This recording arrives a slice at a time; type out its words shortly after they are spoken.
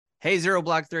Hey, Zero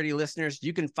Block 30 listeners,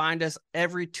 you can find us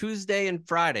every Tuesday and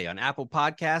Friday on Apple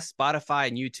Podcasts, Spotify,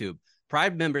 and YouTube.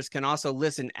 Prime members can also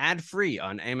listen ad-free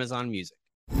on Amazon Music.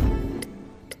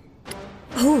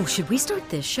 Oh, should we start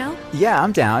this show? Yeah,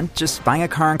 I'm down. Just buying a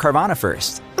car on Carvana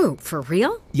first. Oh, for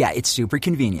real? Yeah, it's super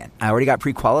convenient. I already got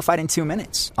pre-qualified in 2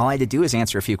 minutes. All I had to do is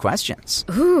answer a few questions.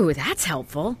 Ooh, that's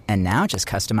helpful. And now just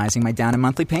customizing my down and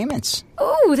monthly payments.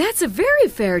 Ooh, that's a very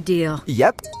fair deal.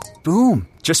 Yep. Boom.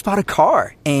 Just bought a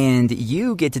car. And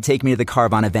you get to take me to the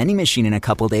Carvana vending machine in a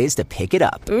couple days to pick it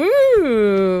up.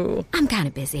 Ooh. I'm kind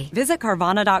of busy. Visit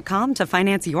Carvana.com to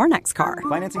finance your next car.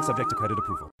 Financing subject to credit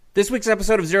approval. This week's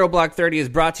episode of Zero Block 30 is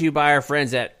brought to you by our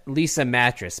friends at Leesa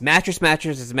Mattress.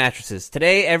 Mattresses.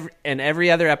 Today, every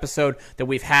other episode that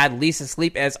we've had Leesa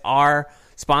Sleep as our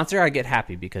sponsor, I get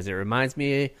happy because it reminds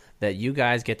me that you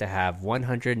guys get to have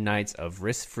 100 nights of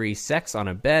risk-free sex on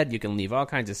a bed. You can leave all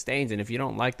kinds of stains, and if you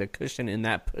don't like the cushion in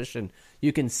that cushion,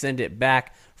 you can send it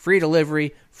back. Free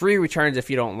delivery, free returns if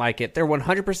you don't like it. They're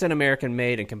 100%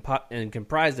 American-made and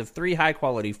comprised of 3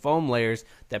 high-quality foam layers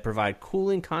that provide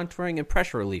cooling, contouring, and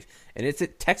pressure relief. And it's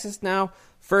at Texas now.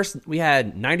 First, we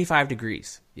had 95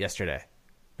 degrees yesterday.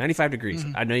 95 degrees.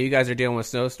 I know you guys are dealing with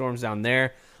snowstorms down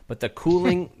there, but the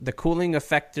cooling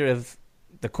effects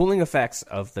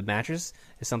of the mattress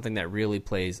is something that really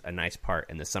plays a nice part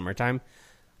in the summertime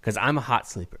because I'm a hot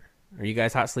sleeper. Are you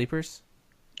guys hot sleepers?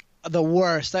 The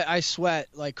worst. I sweat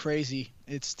like crazy.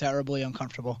 It's terribly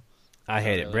uncomfortable. I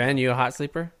hate it. Bran, you a hot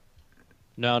sleeper?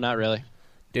 No, not really.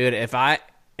 Dude, if I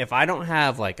don't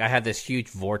have, like, I have this huge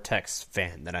Vortex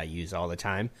fan that I use all the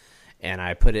time, and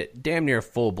I put it damn near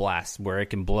full blast where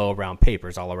it can blow around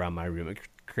papers all around my room. It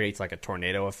creates like a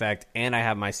tornado effect, and I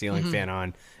have my ceiling fan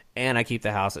on, and I keep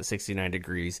the house at 69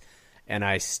 degrees. And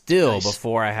I still,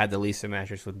 before I had the Leesa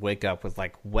mattress, would wake up with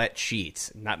like wet sheets.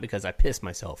 Not because I piss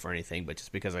myself or anything, but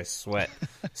just because I sweat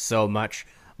so much.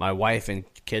 My wife and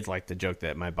kids like to joke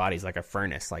that my body's like a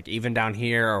furnace. Like even down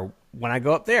here or when I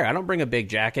go up there, I don't bring a big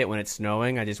jacket when it's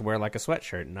snowing. I just wear like a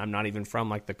sweatshirt, and I'm not even from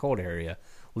like the cold area.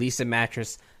 Leesa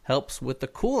mattress helps with the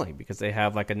cooling because they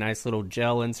have like a nice little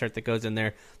gel insert that goes in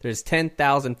there. There's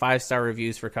 10,000 5-star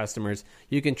reviews for customers.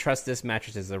 You can trust this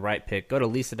mattress is the right pick. Go to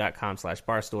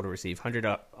leesa.com/barstool to receive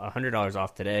 $100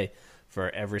 off today for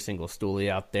every single stoolie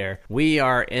out there. We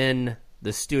are in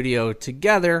the studio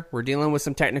together. We're dealing with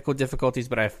some technical difficulties,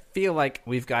 but I feel like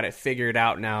we've got it figured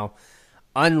out now.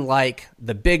 Unlike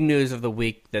the big news of the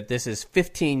week, that this is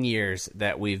 15 years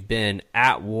that we've been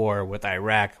at war with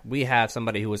Iraq, we have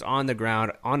somebody who was on the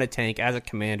ground, on a tank, as a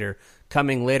commander,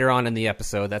 coming later on in the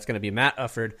episode. That's going to be Matt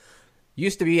Ufford.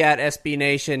 Used to be at SB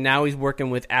Nation. Now he's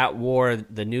working with At War,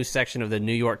 the news section of the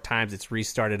New York Times. It's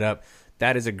restarted up.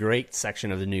 That is a great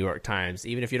section of the New York Times.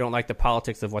 Even if you don't like the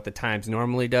politics of what the Times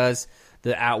normally does,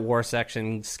 the At War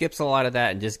section skips a lot of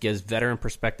that and just gives veteran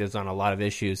perspectives on a lot of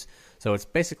issues. So it's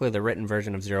basically the written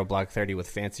version of Zero Block 30 with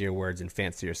fancier words and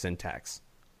fancier syntax.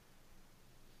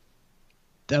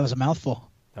 That was a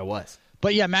mouthful. That was.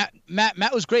 But yeah,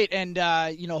 Matt was great, and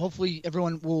hopefully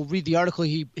everyone will read the article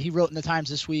he wrote in the Times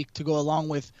this week to go along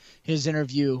with his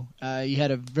interview. He had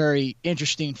a very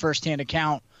interesting firsthand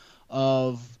account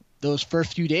of those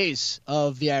first few days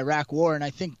of the Iraq War, and I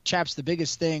think, chaps, the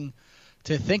biggest thing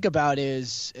to think about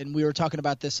is, and we were talking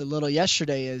about this a little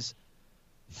yesterday, is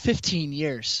 15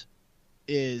 years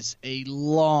is a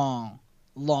long,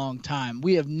 long time.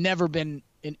 We have never been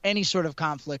in any sort of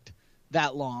conflict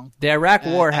that long. The Iraq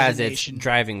War has its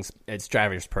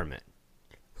driver's permit.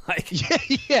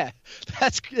 Like, yeah,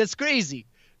 that's crazy.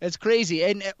 That's crazy.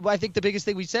 And I think the biggest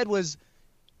thing we said was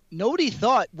nobody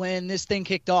thought when this thing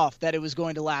kicked off that it was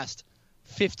going to last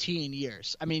 15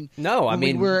 years. I mean, we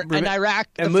were in Iraq.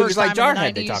 And movies like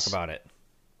Jarhead, they talk about it.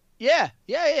 Yeah.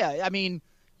 I mean,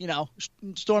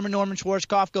 Storming Norman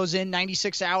Schwarzkopf goes in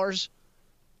 96 hours.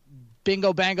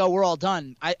 Bingo, bango, we're all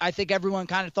done. I think everyone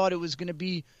kind of thought it was going to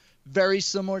be very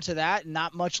similar to that,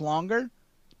 not much longer.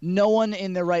 No one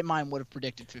in their right mind would have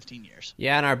predicted 15 years.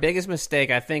 Yeah, and our biggest mistake,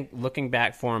 I think, looking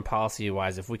back foreign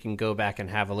policy-wise, if we can go back and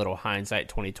have a little hindsight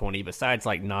 2020, besides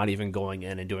like not even going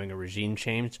in and doing a regime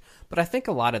change, but I think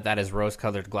a lot of that is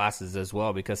rose-colored glasses as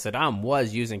well, because Saddam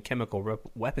was using chemical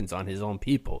weapons on his own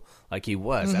people, like he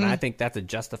was, and I think that's a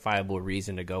justifiable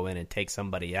reason to go in and take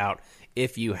somebody out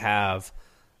if you have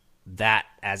that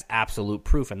as absolute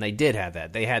proof, and they did have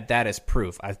that. They had that as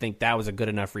proof. I think that was a good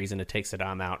enough reason to take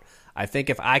Saddam out. I think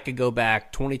if I could go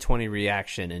back 2020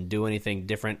 reaction and do anything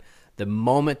different, the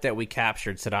moment that we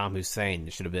captured Saddam Hussein,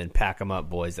 it should have been pack him up,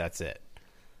 boys, that's it.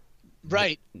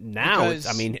 Right. But now,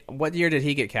 what year did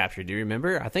he get captured? Do you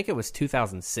remember? I think it was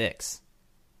 2006.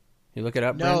 You look it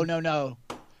up, No. Brent?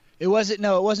 It wasn't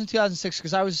 2006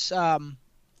 because I was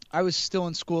I was still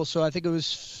in school, so I think it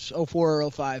was 04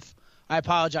 or 05. I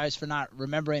apologize for not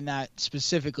remembering that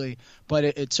specifically, but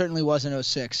it certainly wasn't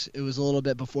 06. It was a little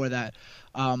bit before that.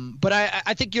 But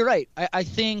I think you're right. I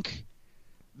think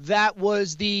that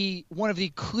was one of the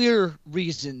clear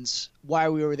reasons why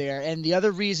we were there. And the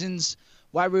other reasons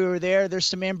why we were there, there's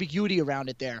some ambiguity around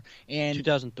it there. And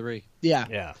 2003. Yeah.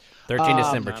 Yeah. 13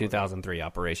 December 2003,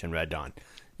 Operation Red Dawn.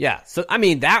 Yeah. So, I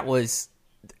mean, that was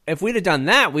 – if we'd have done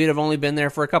that, we'd have only been there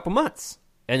for a couple months.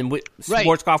 And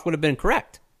Schwarzkopf would have been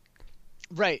correct.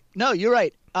 Right. No, you're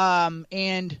right. What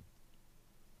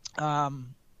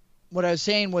I was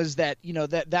saying was that,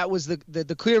 that was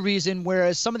the clear reason,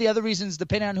 whereas some of the other reasons,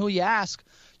 depending on who you ask,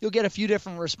 you'll get a few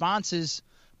different responses.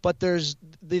 But there's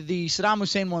the Saddam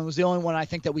Hussein one was the only one I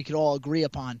think that we could all agree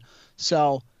upon.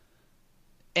 So,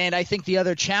 and I think the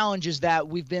other challenge is that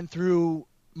we've been through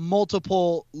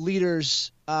multiple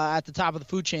leaders at the top of the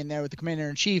food chain there with the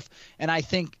commander-in-chief, and I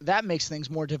think that makes things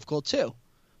more difficult too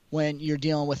when you're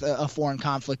dealing with a foreign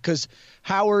conflict. Because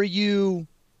how are you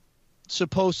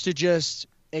supposed to just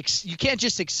you can't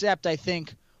just accept, I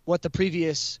think, what the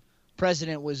previous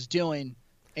president was doing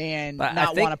and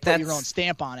not want to put your own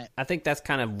stamp on it. I think that's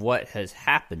kind of what has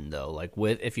happened, though. Like,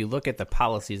 if you look at the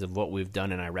policies of what we've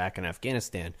done in Iraq and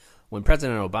Afghanistan, when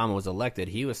President Obama was elected,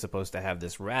 he was supposed to have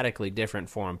this radically different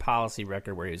foreign policy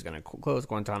record where he was going to close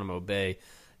Guantanamo Bay.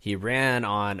 He ran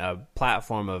on a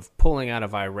platform of pulling out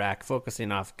of Iraq,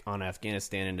 focusing on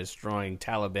Afghanistan and destroying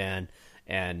Taliban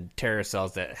and terror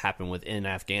cells that happened within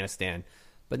Afghanistan.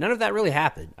 But none of that really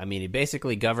happened. I mean, he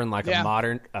basically governed like a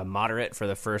moderate for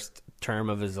the first term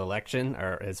of his election,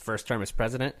 or his first term as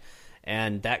president,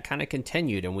 and that kind of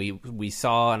continued. And we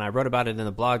saw, and I wrote about it in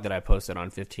the blog that I posted on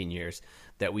 15 years,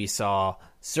 that we saw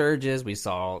surges, we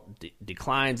saw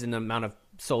declines in the amount of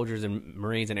soldiers and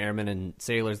Marines and airmen and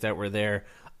sailors that were there,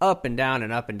 up and down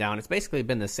and up and down. It's basically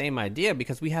been the same idea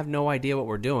because we have no idea what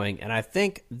we're doing, and I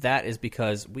think that is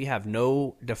because we have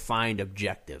no defined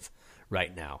objective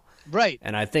right now. Right.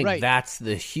 And I think that's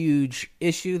the huge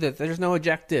issue, that there's no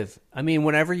objective. I mean,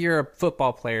 whenever you're a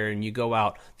football player and you go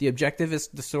out, the objective is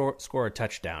to score a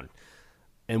touchdown.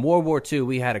 In World War II,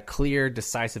 we had a clear,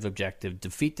 decisive objective: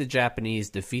 defeat the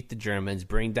Japanese, defeat the Germans,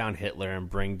 bring down Hitler, and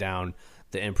bring down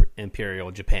the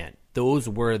Imperial Japan. Those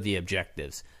were the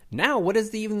objectives. Now, what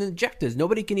is even the objectives?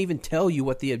 Nobody can even tell you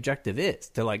what the objective is.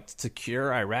 To, like,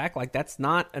 secure Iraq? Like, that's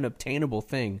not an obtainable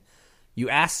thing. You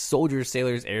ask soldiers,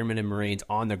 sailors, airmen, and Marines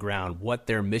on the ground what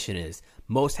their mission is.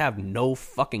 Most have no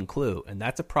fucking clue, and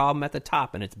that's a problem at the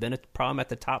top, and it's been a problem at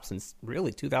the top since,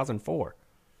 really, 2004.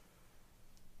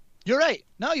 You're right.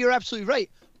 No, you're absolutely right.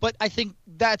 But I think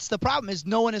that's the problem, is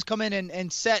no one has come in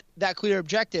and set that clear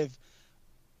objective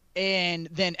and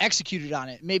then executed on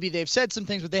it. Maybe they've said some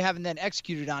things, but they haven't then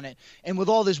executed on it. And with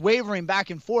all this wavering back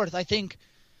and forth, I think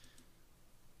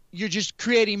you're just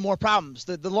creating more problems.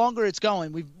 The longer it's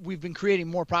going, we've been creating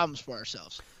more problems for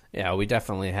ourselves. Yeah, we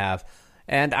definitely have.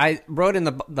 And I wrote in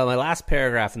the last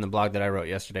paragraph in the blog that I wrote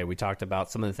yesterday, we talked about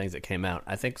some of the things that came out.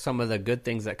 I think some of the good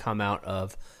things that come out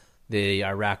of the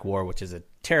Iraq war, which is a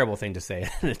terrible thing to say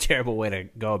and a terrible way to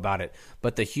go about it,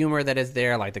 but the humor that is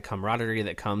there, like the camaraderie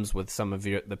that comes with some of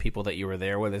the people that you were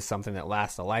there with, is something that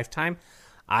lasts a lifetime.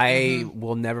 I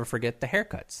will never forget the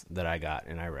haircuts that I got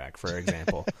in Iraq, for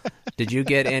example. Did you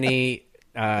get any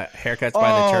haircuts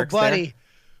by the Turks there?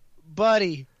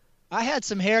 Buddy, I had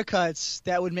some haircuts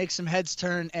that would make some heads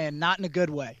turn, and not in a good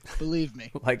way, believe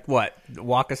me. Like what?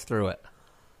 Walk us through it.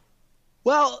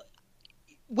 Well,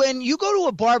 when you go to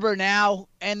a barber now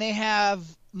and they have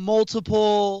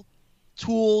multiple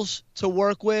tools to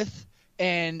work with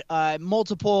and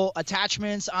multiple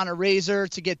attachments on a razor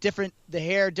to get the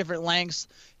hair different lengths,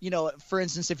 for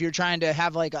instance, if you're trying to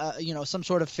have like some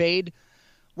sort of fade,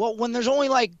 well, when there's only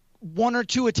like one or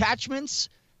two attachments,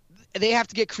 they have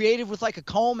to get creative with like a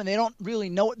comb, and they don't really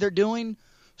know what they're doing.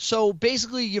 So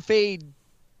basically your fade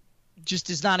just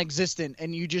is non-existent,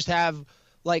 and you just have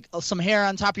like some hair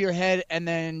on top of your head and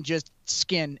then just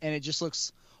skin, and it just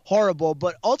looks horrible.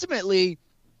 But ultimately,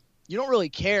 you don't really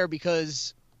care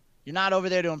because you're not over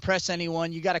there to impress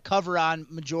anyone. You got a cover on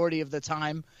majority of the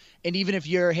time. And even if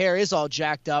your hair is all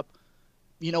jacked up,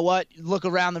 you know what? Look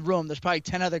around the room. There's probably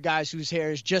 10 other guys whose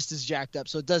hair is just as jacked up,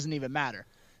 so it doesn't even matter.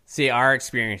 See, our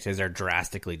experiences are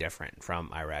drastically different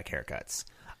from Iraq haircuts.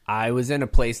 I was in a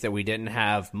place that we didn't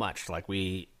have much. Like,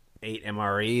 we ate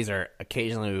MREs, or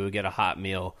occasionally we would get a hot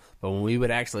meal. But when we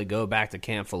would actually go back to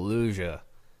Camp Fallujah,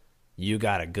 you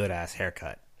got a good-ass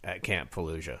haircut at Camp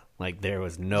Fallujah. Like, there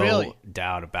was no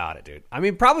doubt about it, dude. I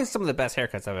mean, probably some of the best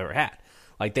haircuts I've ever had.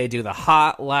 Like, they do the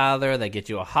hot lather, they get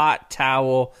you a hot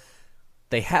towel.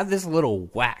 they have this little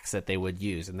wax that they would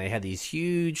use, and they had these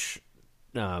huge,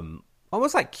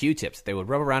 almost like Q-tips. They would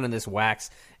rub around in this wax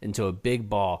into a big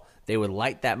ball. They would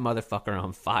light that motherfucker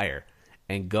on fire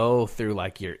and go through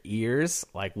like your ears,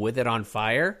 like with it on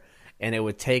fire, and it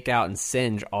would take out and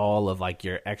singe all of like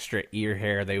your extra ear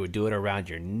hair. They would do it around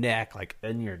your neck, like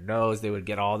in your nose. They would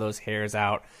get all those hairs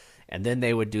out. And then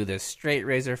they would do this straight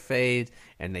razor fade,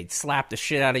 and they'd slap the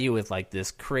shit out of you with like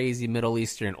this crazy Middle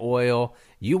Eastern oil.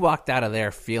 You walked out of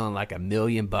there feeling like $1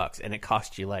 million, and it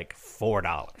cost you like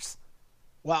 $4.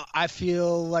 Well, I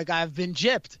feel like I've been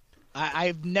gypped.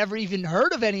 I've never even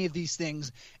heard of any of these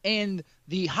things. And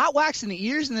the hot wax in the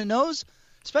ears and the nose,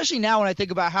 especially now when I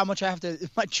think about how much I have to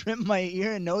if I trim my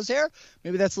ear and nose hair,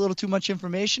 maybe that's a little too much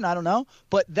information. I don't know.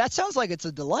 But that sounds like it's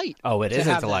a delight. Oh, it is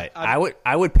a delight. I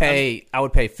would pay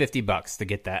 $50 to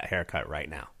get that haircut right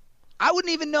now. I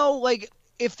wouldn't even know like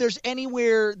if there's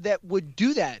anywhere that would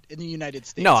do that in the United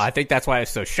States. No, I think that's why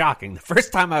it's so shocking. The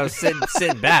first time I was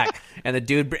sitting back and the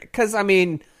dude, because I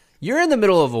mean, you're in the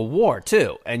middle of a war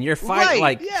too, and you're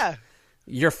fighting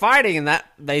you're fighting, and that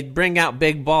they bring out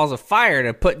big balls of fire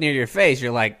to put near your face.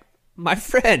 You're like, my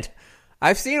friend,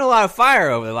 I've seen a lot of fire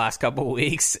over the last couple of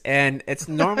weeks, and it's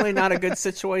normally not a good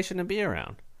situation to be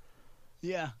around.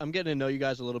 Yeah, I'm getting to know you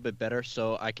guys a little bit better,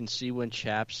 so I can see when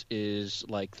Chaps is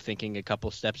like thinking a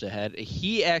couple steps ahead.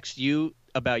 He asked you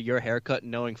about your haircut,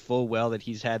 knowing full well that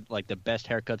he's had like the best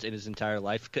haircuts in his entire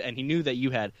life, and he knew that you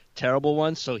had terrible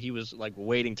ones, so he was like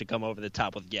waiting to come over the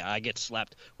top with, I get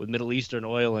slapped with Middle Eastern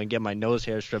oil and get my nose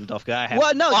hairs trimmed off. I have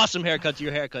awesome haircuts.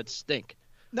 Your haircuts stink.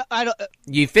 No, I don't.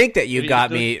 You think that you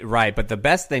got me right, but the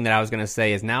best thing that I was going to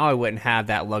say is now I wouldn't have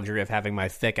that luxury of having my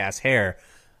thick ass hair.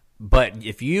 But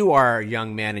if you are a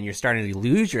young man and you're starting to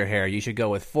lose your hair, you should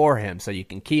go with 4Hims so you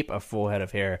can keep a full head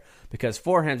of hair, because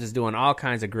 4Hims is doing all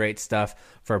kinds of great stuff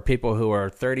for people who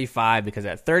are 35, because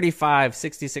at 35,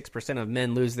 66% of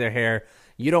men lose their hair.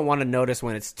 You don't want to notice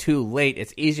when it's too late.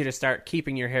 It's easier to start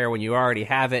keeping your hair when you already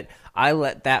have it. I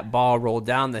let that ball roll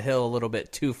down the hill a little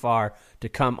bit too far to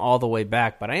come all the way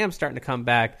back, but I am starting to come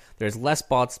back. There's less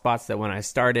bald spots than when I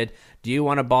started. Do you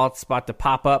want a bald spot to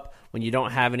pop up when you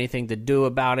don't have anything to do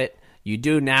about it? You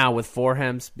do now with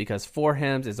 4Hims, because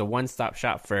 4Hims is a one-stop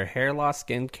shop for hair loss,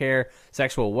 skin care,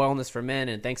 sexual wellness for men,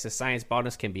 and thanks to science,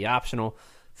 baldness can be optional.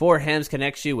 4Hims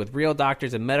connects you with real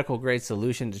doctors and medical-grade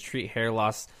solutions to treat hair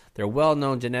loss. They're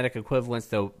well-known genetic equivalents,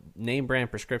 though name-brand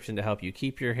prescription to help you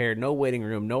keep your hair. No waiting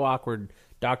room, no awkward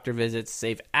doctor visits.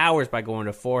 Save hours by going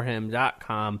to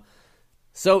 4hims.com.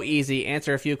 So easy.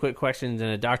 Answer a few quick questions,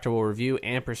 and a doctor will review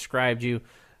and prescribe you.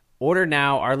 Order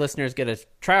now. Our listeners get a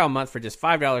trial month for just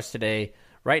 $5 today,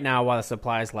 right now while the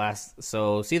supplies last.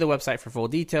 So see the website for full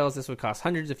details. This would cost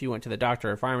hundreds if you went to the doctor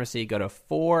or pharmacy. Go to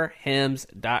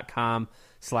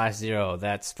 4hims.com/0.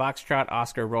 That's Foxtrot,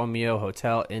 Oscar, Romeo,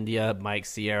 Hotel, India, Mike,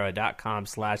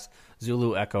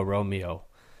 Sierra.com/Zulu, Echo, Romeo,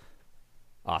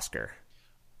 Oscar.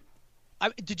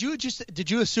 Did you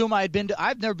assume I had been to?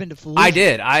 I've never been to Fallujah. I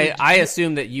did. I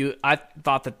assumed that you. I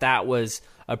thought that was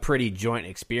a pretty joint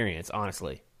experience,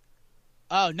 honestly.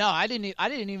 Oh no, I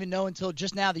didn't even know until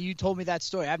just now that you told me that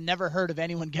story. I've never heard of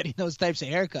anyone getting those types of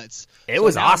haircuts. It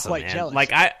was awesome, I'm quite man. jealous.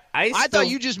 Like I thought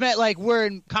you just meant like we're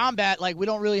in combat, like we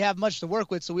don't really have much to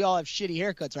work with, so we all have shitty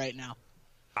haircuts right now.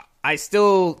 I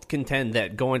still contend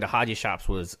that going to Haji shops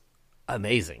was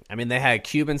amazing. I mean, they had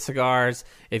Cuban cigars.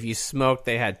 If you smoked,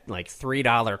 they had like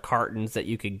 $3 cartons that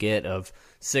you could get of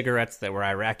cigarettes that were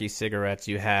Iraqi cigarettes.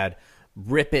 You had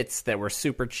Rippets that were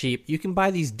super cheap. You can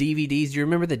buy these DVDs. Do you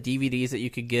remember the DVDs that you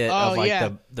could get of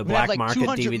like the black like market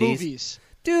 200 DVDs? Movies.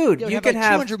 Dude, you can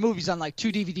have 200 movies on like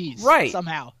 2 DVDs, right?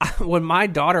 Somehow. When my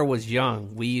daughter was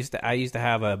young, I used to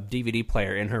have a DVD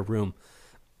player in her room,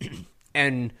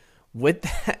 and with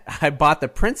that, I bought the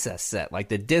Princess set, like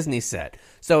the Disney set.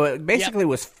 So it basically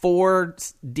was 4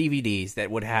 DVDs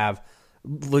that would have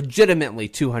legitimately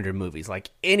 200 movies. Like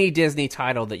any Disney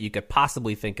title that you could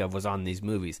possibly think of was on these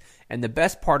movies. And the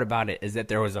best part about it is that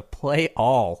there was a play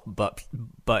all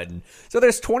button. So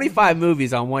there's 25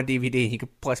 movies on one DVD. You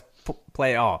could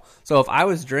play all. So if I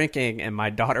was drinking and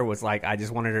my daughter was like, I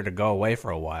just wanted her to go away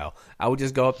for a while, I would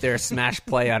just go up there, smash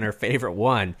play on her favorite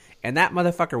one, and that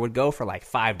motherfucker would go for like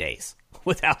 5 days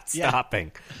without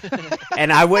stopping.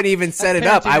 And I wouldn't even set it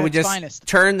up. I would just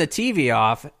turn the TV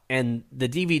off, and the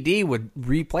DVD would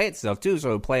replay itself too, so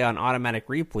it would play on automatic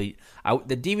replay.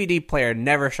 The DVD player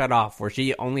never shut off, where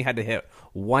she only had to hit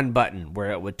one button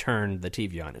where it would turn the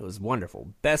TV on. It was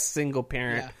wonderful. Best single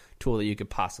parent tool that you could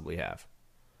possibly have.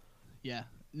 Yeah.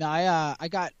 No, I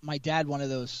got my dad one of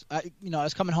those. I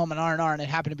was coming home on R&R, and it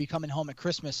happened to be coming home at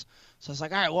Christmas. So I was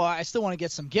like, all right, well, I still want to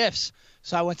get some gifts.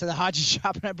 So I went to the Haji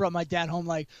shop, and I brought my dad home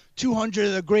like 200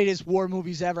 of the greatest war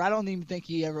movies ever. I don't even think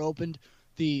he ever opened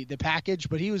the package,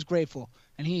 but he was grateful,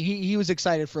 and he was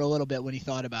excited for a little bit when he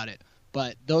thought about it.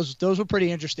 But those were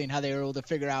pretty interesting, how they were able to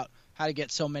figure out how to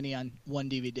get so many on one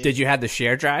DVD. Did you have the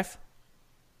share drive?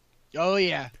 Oh,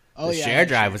 yeah. The share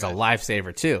drive was a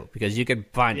lifesaver, too, because you could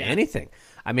find anything.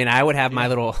 I mean, I would have my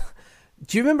little...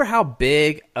 Do you remember how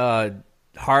big a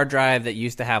hard drive that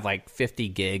used to have like 50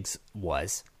 gigs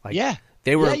was? Like, yeah.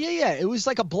 They were. Yeah. It was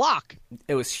like a block.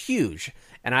 It was huge.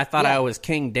 And I thought I was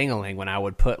King Dingaling when I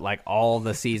would put like all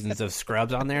the seasons of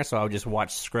Scrubs on there, so I would just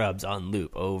watch Scrubs on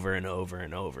loop over and over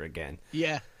and over again.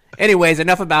 Yeah. Anyways,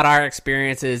 enough about our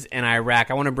experiences in Iraq.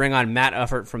 I want to bring on Matt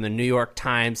Uffert from the New York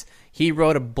Times. He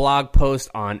wrote a blog post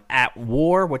on At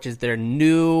War, which is their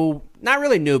new, not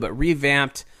really new, but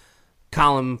revamped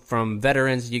column from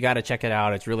veterans. You got to check it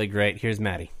out. It's really great. Here's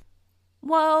Maddie.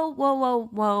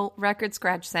 Whoa. Record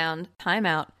scratch sound. Time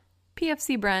out.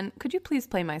 PFC Bren, could you please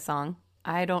play my song?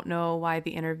 I don't know why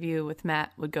the interview with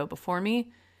Matt would go before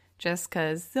me. Just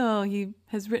because, he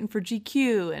has written for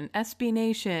GQ and SB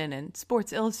Nation and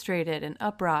Sports Illustrated and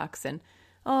Uprocks. And,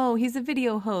 he's a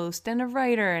video host and a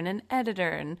writer and an editor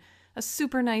and a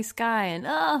super nice guy.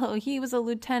 And, he was a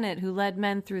lieutenant who led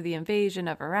men through the invasion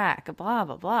of Iraq, blah,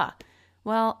 blah, blah.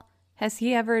 Well, has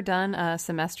he ever done a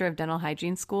semester of dental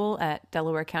hygiene school at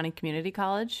Delaware County Community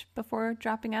College before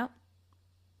dropping out?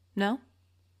 No?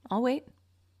 I'll wait.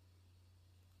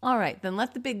 All right, then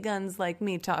let the big guns like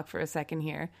me talk for a second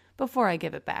here before I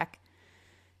give it back.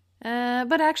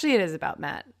 But actually it is about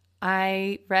Matt.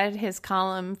 I read his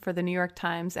column for the New York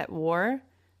Times At War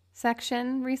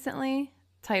section recently,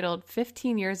 titled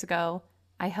 15 Years Ago,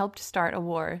 I Helped Start a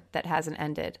War That Hasn't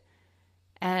Ended.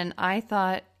 And I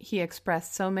thought he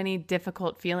expressed so many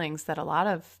difficult feelings that a lot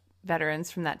of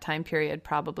veterans from that time period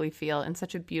probably feel in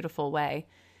such a beautiful way.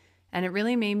 And it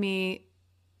really made me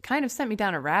kind of sent me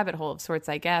down a rabbit hole of sorts,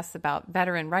 I guess, about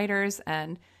veteran writers.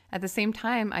 And at the same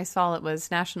time, I saw it was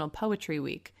National Poetry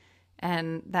Week.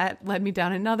 And that led me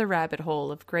down another rabbit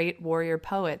hole of great warrior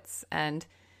poets. And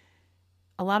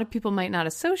a lot of people might not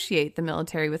associate the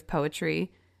military with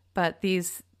poetry, but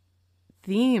these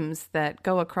themes that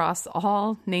go across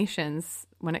all nations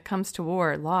when it comes to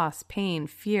war, loss, pain,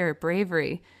 fear,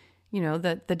 bravery,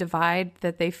 the divide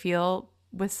that they feel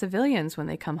with civilians when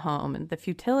they come home and the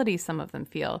futility some of them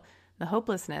feel, the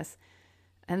hopelessness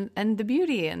and the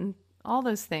beauty and all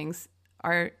those things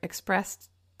are expressed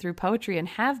through poetry and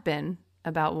have been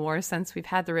about war since we've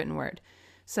had the written word.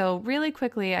 So really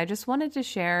quickly, I just wanted to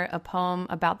share a poem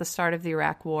about the start of the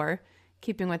Iraq War,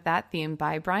 keeping with that theme,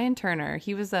 by Brian Turner.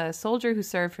 He was a soldier who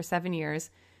served for 7 years,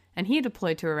 and he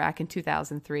deployed to Iraq in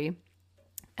 2003.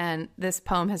 And this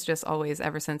poem has just always,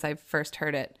 ever since I first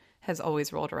heard it, has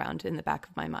always rolled around in the back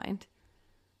of my mind.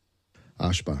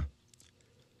 Ashba.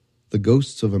 The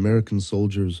ghosts of American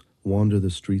soldiers wander the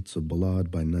streets of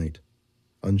Balad by night,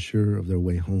 unsure of their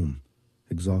way home,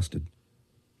 exhausted.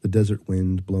 The desert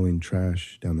wind blowing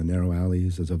trash down the narrow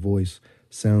alleys as a voice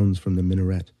sounds from the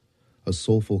minaret, a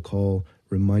soulful call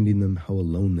reminding them how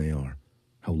alone they are,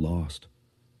 how lost.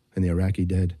 And the Iraqi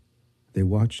dead, they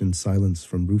watch in silence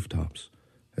from rooftops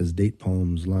as date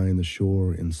palms line the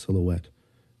shore in silhouette,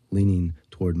 leaning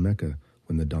toward Mecca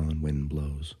when the dawn wind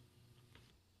blows.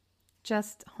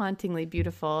 Just hauntingly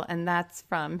beautiful, and that's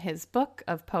from his book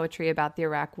of poetry about the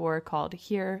Iraq War called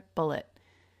Here, Bullet.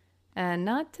 And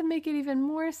not to make it even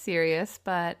more serious,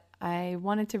 but I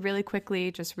wanted to really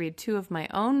quickly just read two of my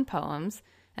own poems,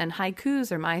 and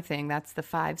haikus are my thing. That's the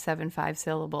 575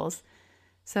 syllables.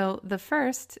 So the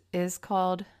first is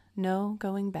called No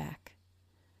Going Back.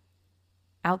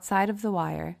 Outside of the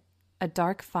wire, a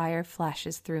dark fire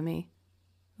flashes through me.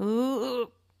 Ooh,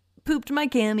 pooped my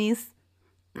camis.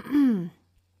 And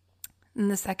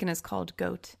the second is called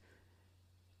Goat.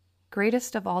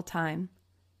 Greatest of all time.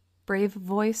 Brave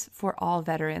voice for all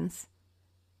veterans.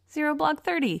 0 Block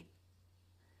 30.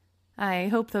 I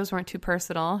hope those weren't too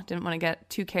personal. Didn't want to get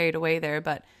too carried away there,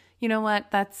 but you know what?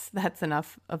 That's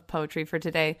enough of poetry for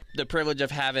today. The privilege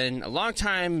of having a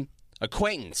longtime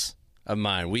acquaintance of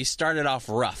mine. We started off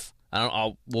rough.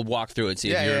 We'll walk through it,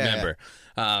 see if you remember.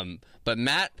 But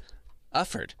Matt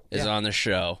Uffert is on the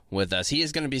show with us. He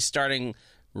is going to be starting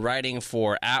writing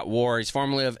for At War. He's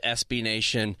formerly of SB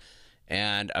Nation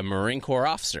and a Marine Corps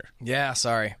officer. Yeah,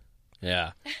 sorry.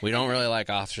 Yeah. We don't really like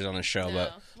officers on the show,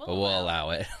 but we'll allow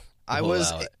it.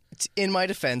 In my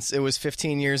defense, it was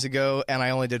 15 years ago, and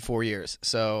I only did 4 years.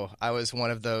 So I was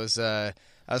one of those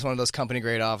company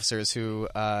grade officers who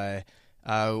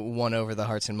won over the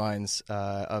hearts and minds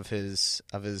of his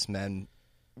men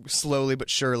slowly but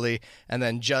surely. And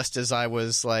then just as I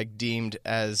was like deemed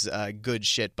as good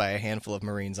shit by a handful of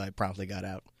Marines, I promptly got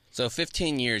out. So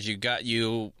 15 years. You got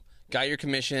your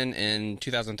commission in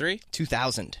 2003?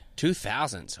 2000.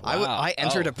 2000. Wow. I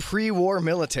entered a pre-war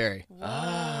military.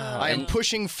 I am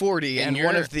pushing 40 and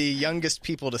one of the youngest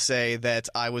people to say that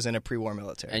I was in a pre-war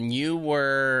military. And you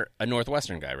were a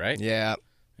Northwestern guy, right? Yeah.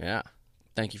 Yeah.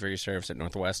 Thank you for your service at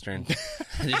Northwestern.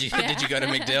 Did you go to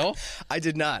MacDill? I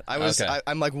did not.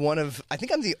 I'm like I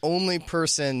think I'm the only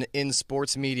person in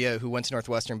sports media who went to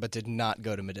Northwestern but did not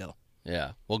go to Medill.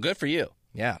 Yeah. Well, good for you.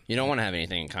 Yeah. You don't want to have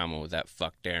anything in common with that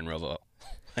fuck Darren Rovo.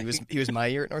 He was my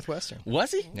year at Northwestern.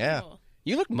 Was he? Yeah.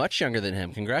 You look much younger than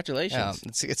him. Congratulations.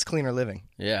 Yeah, it's cleaner living.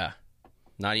 Yeah.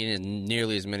 Not eating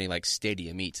nearly as many like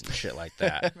stadium eats and shit like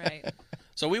that. Right.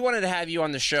 So we wanted to have you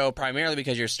on the show primarily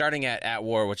because you're starting at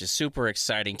War, which is super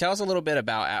exciting. Tell us a little bit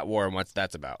about At War and what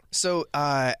that's about. So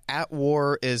At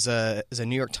War is a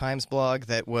New York Times blog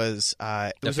that was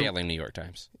the failing New York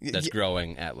Times that's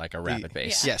growing at like a rapid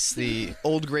pace. Yes, the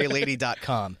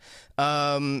oldgraylady.com.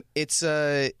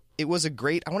 It was a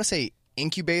great, I want to say,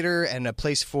 incubator and a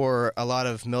place for a lot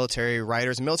of military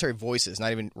writers, military voices,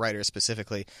 not even writers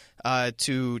specifically,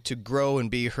 to grow and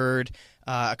be heard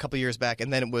a couple years back,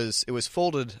 and then it was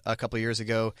folded a couple years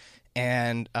ago,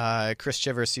 and Chris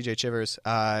Chivers, CJ Chivers,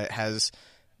 has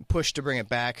pushed to bring it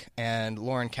back, and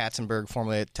Lauren Katzenberg,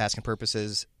 formerly at Task and Purpose,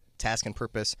 is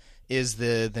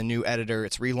the new editor.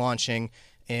 It's relaunching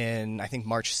in, I think,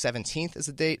 March 17th is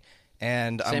the date,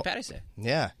 and St. Patty's Day.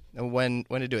 Yeah, when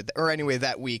to do it, or anyway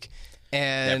that week.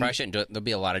 And yeah, probably shouldn't do it. There'll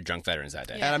be a lot of drunk veterans that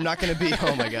day. And I'm not going to be.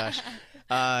 Oh my gosh,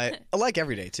 like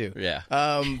every day too. Yeah.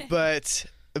 But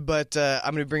I'm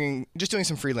going to be doing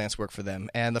some freelance work for them.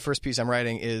 And the first piece I'm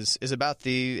writing is about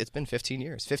it's been 15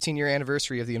 years, 15-year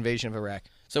anniversary of the invasion of Iraq.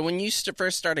 So when you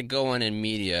first started going in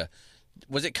media,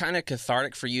 was it kind of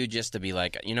cathartic for you just to be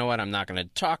like, you know what, I'm not going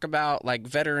to talk about like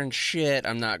veteran shit.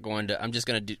 I'm just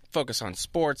going to focus on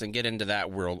sports and get into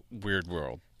that weird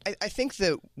world. I think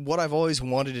that what I've always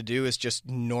wanted to do is just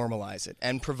normalize it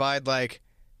and provide like,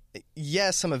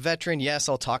 yes, I'm a veteran. Yes,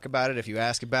 I'll talk about it if you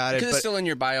ask about it. Because it's still in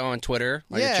your bio on Twitter.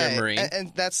 Like yeah, you're a Marine.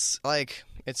 And that's like,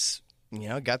 it's,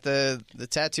 got the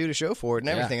tattoo to show for it and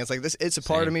everything. Yeah. It's like this. It's a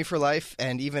part of me for life.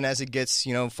 And even as it gets,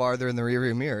 farther in the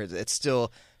rearview mirror, it's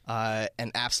still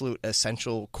an absolute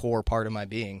essential core part of my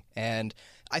being. And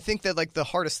I think that like the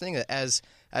hardest thing as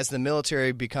the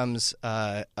military becomes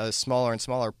a smaller and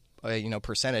smaller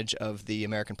percentage of the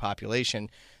American population,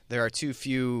 there are too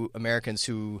few Americans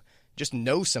who just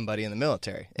know somebody in the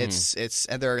military. It's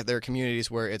and there are communities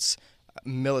where it's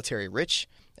military rich,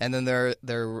 and then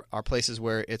there are places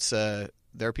where it's there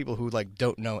are people who like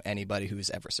don't know anybody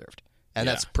who's ever served, and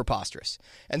that's preposterous.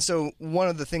 And so one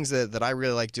of the things that I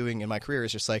really like doing in my career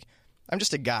is just like, I'm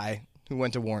just a guy who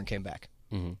went to war and came back.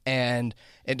 Mm-hmm. And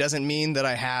it doesn't mean that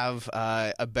I have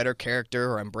a better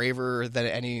character or I'm braver than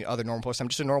any other normal person. I'm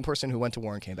just a normal person who went to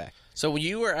war and came back. So when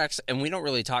you were and we don't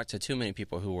really talk to too many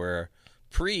people who were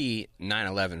pre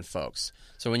 9/11 folks.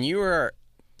 So when you were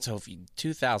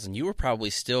 2000, you were probably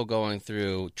still going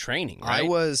through training, right?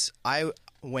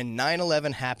 When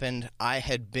 9/11 happened, I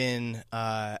had been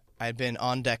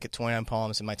on deck at 29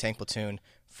 Palms in my tank platoon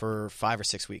for 5 or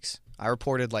 6 weeks. I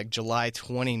reported like July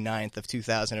 29th of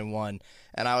 2001,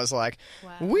 and I was like,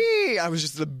 wow. I was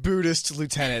just the Buddhist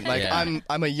lieutenant. Like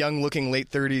I'm a young-looking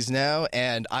late 30s now,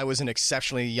 and I was an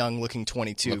exceptionally young-looking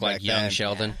 22 Looked back like young then.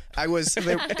 Sheldon. I was.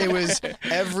 It was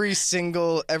every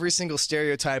single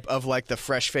stereotype of like the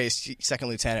fresh-faced second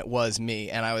lieutenant was me,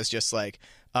 and I was just like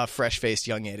a fresh-faced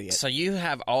young idiot. So you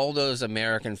have all those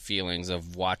American feelings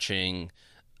of watching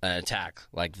an attack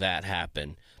like that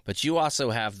happen, but you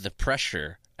also have the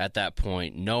pressure at that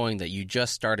point, knowing that you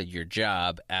just started your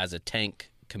job as a tank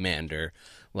commander,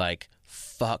 like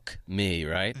fuck me,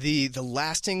 right? The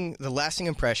lasting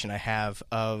impression I have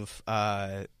of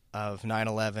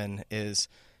 9/11 is,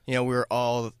 we were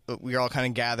all kind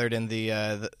of gathered in the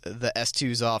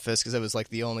S2's office because it was like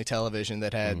the only television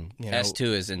that had S2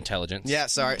 is intelligence. Yeah,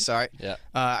 sorry. Yeah,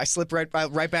 I slipped right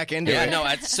back into it. Yeah,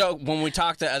 no. So when we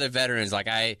talk to other veterans, like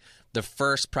the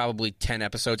first probably 10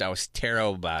 episodes, I was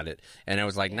terrible about it. And I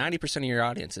was like, 90% of your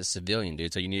audience is civilian,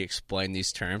 dude, so you need to explain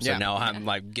these terms. So now I'm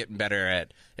like getting better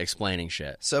at explaining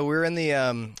shit. So we were in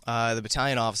the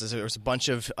battalion offices. There was a bunch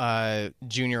of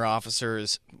junior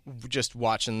officers just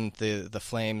watching the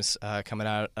flames coming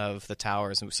out of the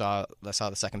towers. And I saw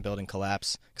the second building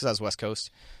collapse because I was West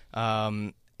Coast.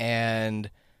 And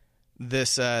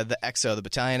this the XO, the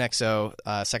battalion XO,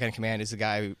 second in command, is the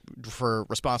guy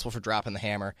responsible for dropping the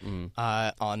hammer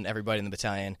on everybody in the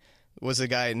battalion. was a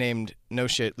guy named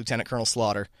Lieutenant Colonel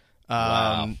Slaughter.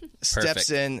 Wow.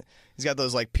 Steps in. He's got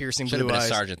those like piercing Should have blue been eyes.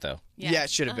 a sergeant though. Yeah, it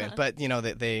should have been, but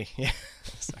they yeah,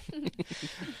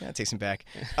 that takes him back.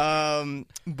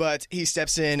 But he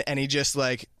steps in and he just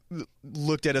like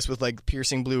looked at us with like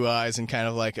piercing blue eyes and kind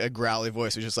of like a growly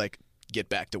voice, was just like, "Get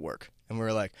back to work." And we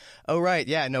were like, "Oh right,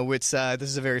 yeah, no, it's this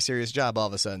is a very serious job." All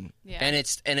of a sudden, Yeah. And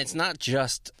it's not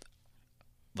just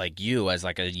like you as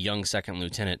like a young second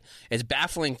lieutenant. It's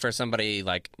baffling for somebody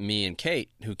like me and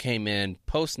Kate who came in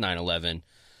post 9/11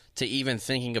 to even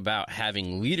thinking about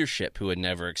having leadership who had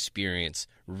never experienced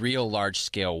real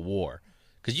large-scale war.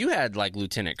 Because you had like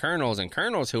lieutenant colonels and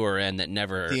colonels who were in that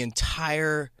never... The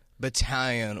entire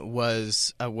battalion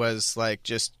was like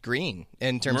just green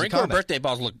in terms Marine of Corps combat. birthday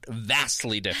balls looked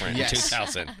vastly different in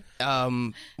 2000.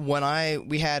 When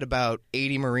we had about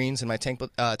 80 Marines in my tank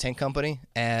company,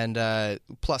 and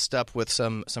plussed up with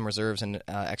some reserves and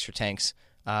extra tanks.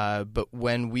 But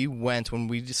when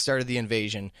we started the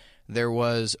invasion, there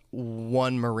was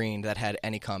one Marine that had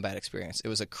any combat experience. It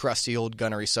was a crusty old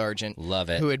gunnery sergeant. Love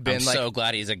it. Who had been I'm so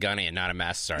glad he's a gunny and not a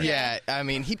master sergeant. Yeah, I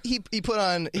mean, he put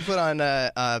on pinned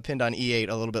on E8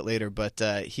 a little bit later, but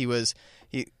a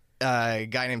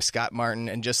guy named Scott Martin,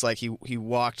 and just like he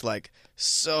walked like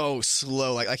so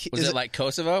slow, like was it like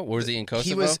Kosovo? Or was he in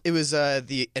Kosovo? It was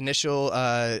the initial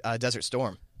Desert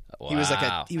Storm.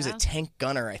 Wow. He was a tank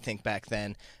gunner, I think, back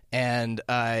then, and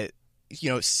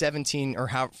 17 or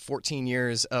 14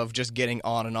 years of just getting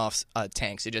on and off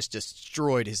tanks. It just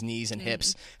destroyed his knees and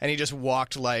hips, and he just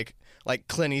walked like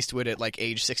Clint Eastwood at like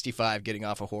age 65 getting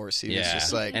off a horse. He was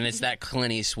just like... And it's that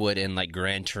Clint Eastwood in like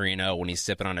Gran Torino when he's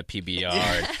sipping on a PBR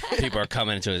and people are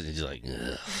coming into it, he's like,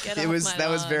 ugh. That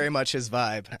was very much his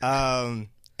vibe.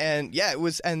 And yeah, it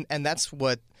was, and that's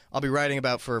what I'll be writing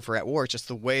about for At War. It's just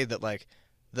the way that like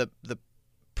the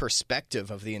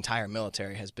perspective of the entire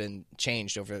military has been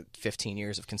changed over 15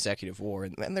 years of consecutive war,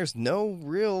 and there's no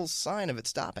real sign of it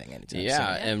stopping anytime soon.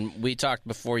 Yeah, and we talked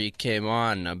before you came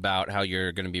on about how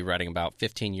you're going to be writing about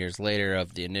 15 years later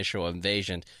of the initial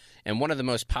invasion, and one of the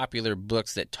most popular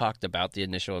books that talked about the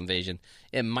initial invasion,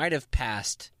 it might have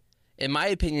passed, in my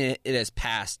opinion, it has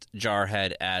passed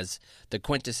Jarhead as the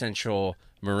quintessential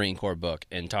Marine Corps book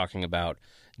in talking about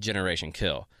Generation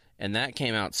Kill. And that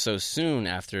came out so soon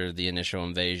after the initial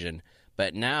invasion.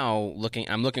 But now,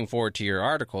 I'm looking forward to your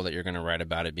article that you're going to write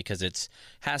about it, because it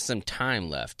has some time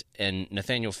left. And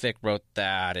Nathaniel Fick wrote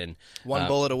that, and One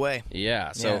bullet away.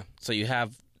 Yeah, so you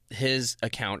have his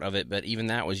account of it, but even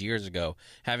that was years ago.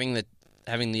 Having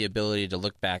the ability to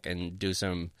look back and do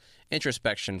some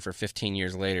introspection for 15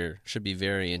 years later should be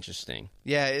very interesting.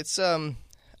 Yeah, it's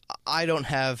I don't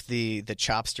have the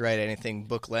chops to write anything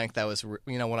book length. That was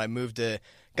when I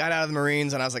got out of the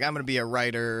Marines, and I was like, I'm going to be a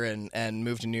writer, and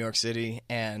moved to New York City,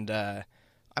 and I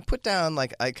put down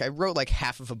I wrote like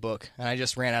half of a book, and I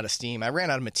just ran out of steam. I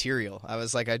ran out of material. I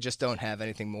was like, I just don't have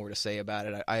anything more to say about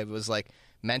it. I was like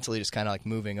mentally just kind of like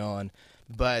moving on,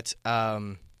 but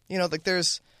like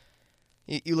there's.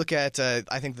 You look at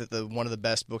I think that one of the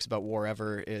best books about war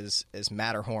ever is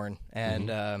Matterhorn, and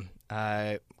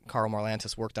Carl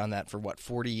Marlantes worked on that for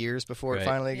 40 years before it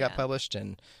finally got published,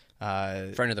 and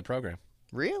friend of the program.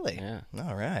 Really? Yeah.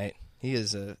 All right. He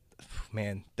is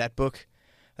man. That book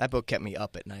kept me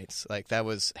up at nights. Like, that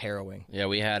was harrowing. Yeah,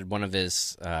 we had one of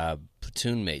his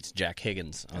platoon mates, Jack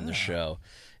Higgins, on the show,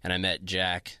 and I met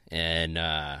Jack in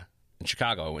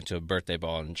Chicago. I went to a birthday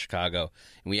ball in Chicago,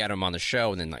 and we had him on the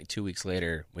show, and then like 2 weeks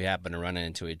later, we happened to run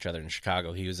into each other in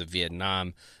Chicago. He was a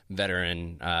Vietnam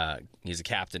veteran. He's a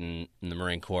captain in the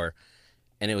Marine Corps,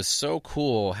 and it was so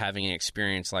cool having an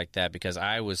experience like that, because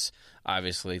I was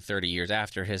obviously 30 years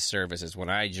after his services when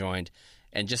I joined,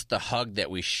 and just the hug that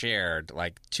we shared,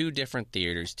 like two different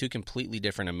theaters, two completely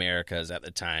different Americas at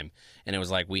the time, and it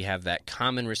was like we have that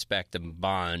common respect and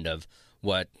bond of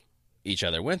what each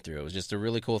other went through. It was just a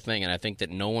really cool thing, and I think that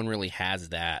no one really has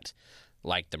that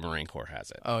like the Marine Corps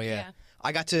has it. Oh yeah.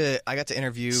 I got to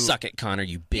interview. Suck it, Connor,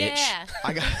 you bitch. Yeah,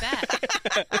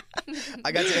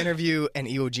 I got to interview an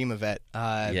Iwo Jima vet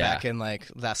back in like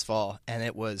last fall, and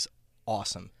it was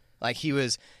awesome. Like, he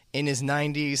was in his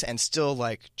 90s and still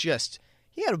like just.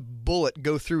 He had a bullet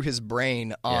go through his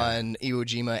brain on Iwo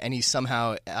Jima, and he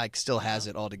somehow like still has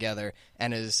it all together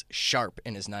and is sharp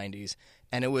in his 90s.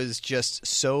 And it was just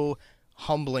so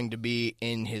humbling to be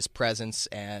in his presence.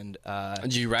 And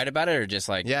did you write about it, or just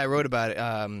like? Yeah, I wrote about it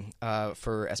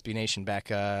for SB Nation back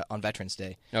on Veterans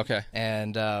Day. Okay,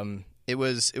 and it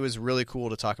was really cool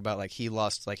to talk about. Like, he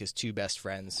lost like his two best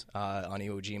friends on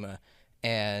Iwo Jima,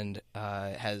 and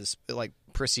has like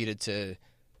proceeded to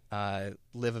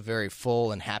live a very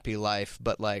full and happy life,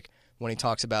 but like when he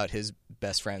talks about his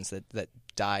best friends that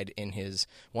died in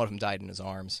one of them died in his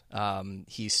arms.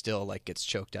 He still like gets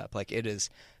choked up. Like it is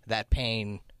that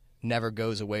pain never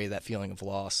goes away, that feeling of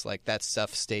loss. Like that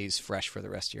stuff stays fresh for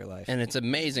the rest of your life. And it's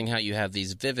amazing how you have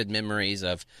these vivid memories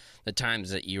of the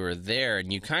times that you were there,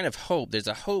 and you kind of hope, there's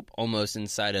a hope almost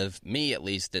inside of me at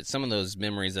least, that some of those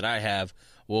memories that I have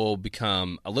will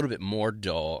become a little bit more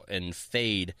dull and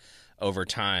fade over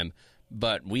time.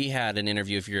 But we had an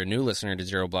interview, if you're a new listener to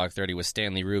Zero Block 30, with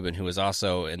Stanley Rubin, who was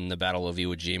also in the Battle of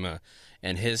Iwo Jima,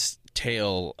 and his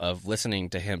tale of listening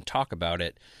to him talk about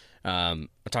it, I'll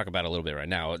talk about it a little bit right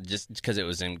now, just because it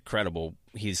was incredible.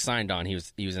 He signed on. He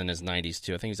was in his 90s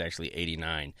too. I think he was actually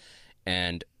 89,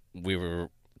 and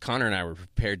Connor and I were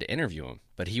prepared to interview him,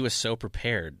 but he was so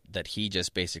prepared that he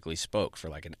just basically spoke for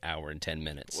like an hour and 10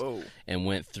 minutes. Whoa. And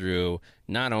went through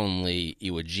not only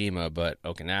Iwo Jima, but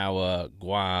Okinawa,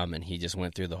 Guam, and he just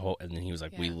went through the whole, and then he was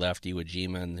like, we left Iwo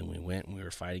Jima, and then we went and we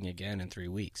were fighting again in 3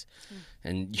 weeks.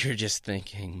 And you're just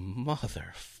thinking,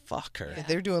 motherfucker. Yeah.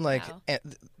 They're doing like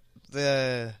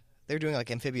they're doing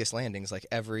like amphibious landings like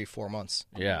every 4 months.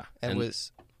 Yeah. And it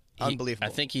was unbelievable. I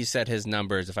think he said his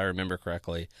numbers, if I remember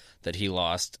correctly, that he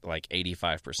lost like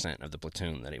 85% of the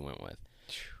platoon that he went with.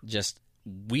 Just,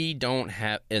 we don't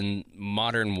have, in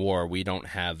modern war, we don't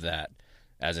have that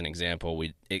as an example.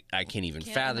 I can't even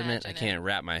fathom it. I can't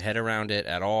wrap my head around it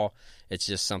at all. It's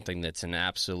just something that's an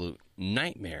absolute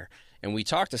nightmare. And we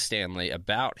talked to Stanley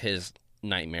about his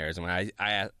nightmares, and when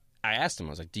I asked him, I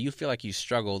was like, do you feel like you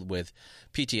struggled with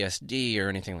PTSD or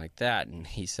anything like that? And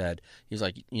he was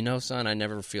like, son, I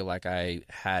never feel like I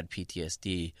had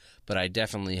PTSD, but I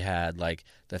definitely had like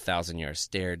the 1,000-yard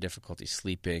stare, difficulty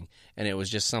sleeping, and it was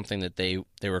just something that they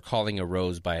were calling a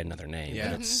rose by another name,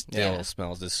 but it still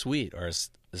smells as sweet or as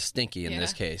stinky in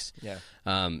this case. Yeah.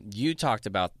 You talked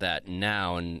about that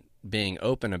now, and being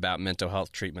open about mental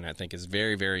health treatment, I think, is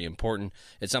very, very important.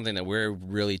 It's something that we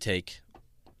really take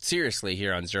seriously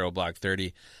here on Zero Block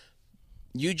 30.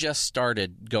 You just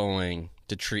started going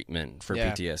to treatment for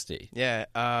PTSD. Yeah.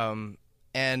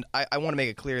 And I want to make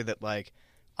it clear that like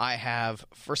I have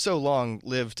for so long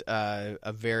lived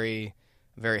a very,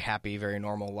 very happy, very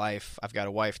normal life. I've got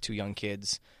a wife, 2 young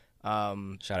kids.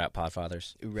 Shout out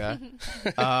Podfathers.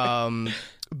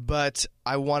 But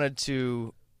I wanted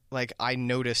to, like, I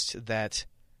noticed that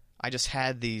I just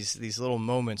had these little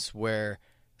moments where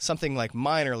something like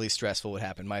minorly stressful would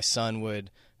happen. My son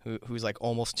who's like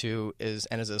almost 2 is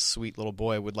a sweet little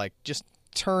boy, would like just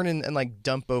turn and like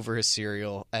dump over his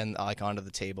cereal and like onto the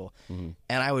table, and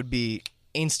I would be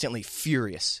instantly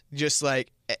furious, just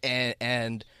like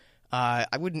and I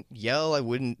wouldn't yell, I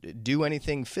wouldn't do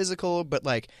anything physical, but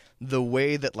like the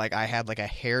way that like I had like a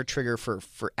hair trigger for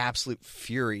absolute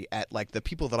fury at like the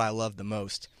people that I love the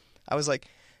most, I was like,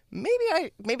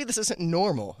 maybe this isn't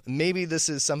normal. Maybe this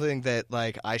is something that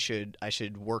like I should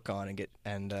work on and get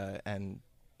and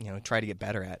try to get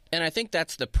better at. And I think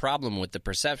that's the problem with the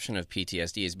perception of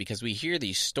PTSD, is because we hear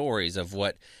these stories of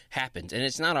what happened, and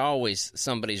it's not always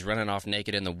somebody's running off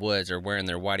naked in the woods or wearing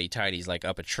their whitey tighties like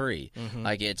up a tree.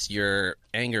 Like, it's your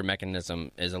anger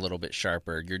mechanism is a little bit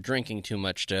sharper. You're drinking too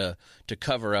much to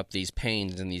cover up these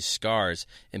pains and these scars,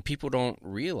 and people don't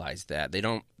realize that. They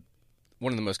don't.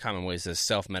 One of the most common ways to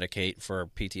self-medicate for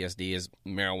PTSD is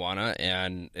marijuana,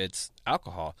 and it's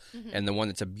alcohol. And the one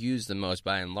that's abused the most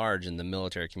by and large in the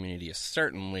military community is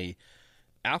certainly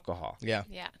alcohol. Yeah.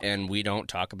 And we don't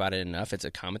talk about it enough. It's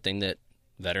a common thing that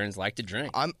veterans like to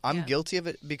drink. I'm guilty of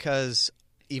it, because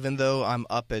even though I'm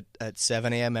up at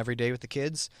 7 a.m. every day with the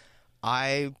kids,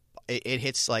 it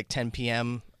hits like 10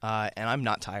 p.m. And I'm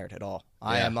not tired at all.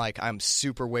 I'm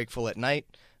super wakeful at night.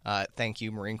 Thank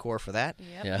you, Marine Corps, for that.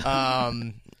 Yep.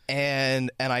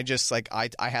 And I just like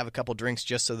I have a couple drinks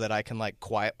just so that I can like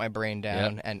quiet my brain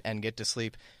down and get to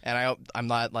sleep. And I'm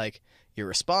not like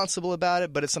irresponsible about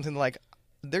it, but it's something like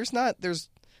there's not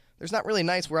really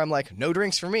nights where I'm like, no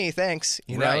drinks for me, thanks.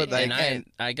 Right. Like, and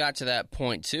I got to that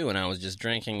point too, and I was just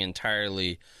drinking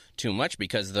entirely too much,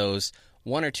 because those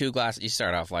 1 or 2 glasses, you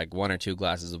start off like 1 or 2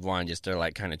 glasses of wine just to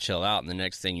like kind of chill out, and the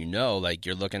next thing you know, like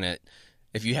you're looking at,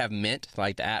 if you have Mint,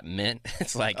 like the app Mint,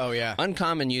 it's like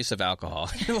uncommon use of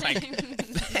alcohol. You're like,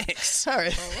 thanks. All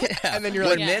right. Yeah. And then you're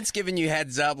when like, Mint's giving you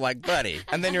heads up, like, buddy.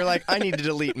 And then you're like, I need to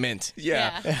delete Mint.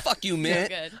 Yeah. Fuck you,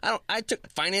 Mint. So good. I took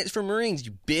finance for Marines,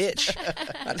 you bitch.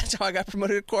 That's how I got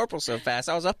promoted to corporal so fast.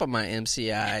 I was up on my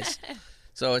MCIs.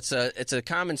 So it's a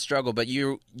common struggle, but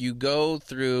you go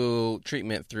through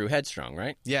treatment through Headstrong,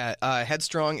 right? Yeah,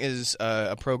 Headstrong is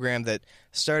a program that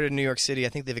started in New York City. I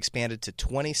think they've expanded to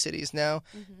 20 cities now.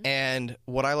 And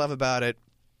what I love about it,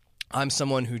 I'm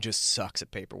someone who just sucks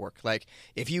at paperwork. Like,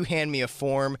 if you hand me a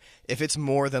form, if it's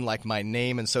more than like my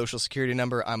name and social security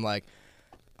number, I'm like,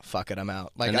 fuck it, I'm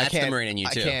out. Like, and that's I can't, the Marine in you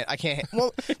too. I can't.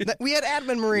 Well, we had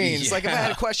admin Marines. Yeah. Like, if I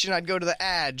had a question, I'd go to the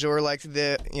ADJ or like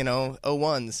the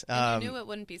O1s. And you knew it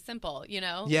wouldn't be simple, you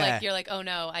know? Yeah. Like, you're like, oh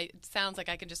no, it sounds like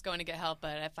I can just go in and get help,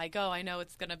 but if I go, I know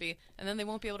it's going to be, and then they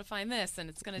won't be able to find this, and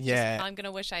it's going to I'm going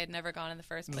to wish I had never gone in the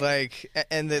first place. Like,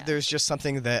 and there's just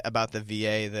something that about the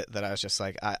VA that I was just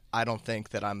like, I don't think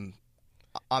that I'm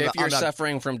if you're not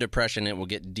suffering from depression, it will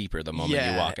get deeper the moment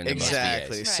you walk into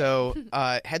exactly. most VAs. So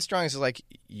Headstrong is like,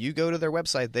 you go to their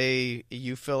website,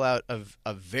 you fill out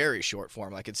a very short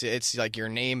form, like it's like your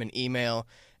name and email,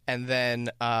 and then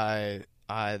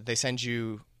they send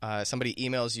you somebody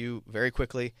emails you very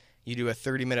quickly. You do a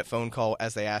 30-minute phone call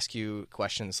as they ask you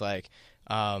questions like,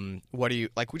 what do you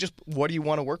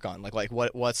want to work on? Like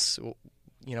what's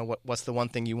the one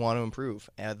thing you want to improve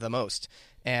the most?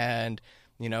 And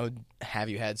have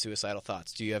you had suicidal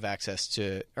thoughts? Do you have access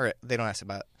to, or they don't ask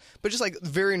about, but just like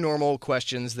very normal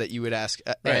questions that you would ask.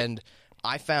 Right. And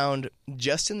I found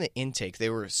just in the intake,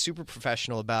 they were super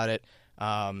professional about it,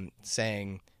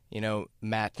 saying,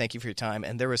 Matt, thank you for your time.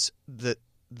 And there was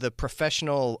the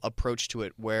professional approach to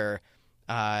it where,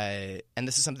 and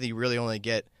this is something you really only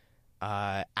get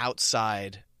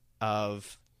outside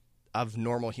of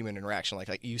normal human interaction.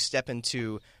 Like you step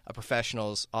into a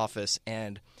professional's office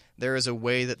and there is a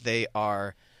way that they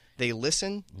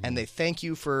listen and they thank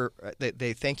you for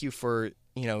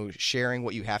sharing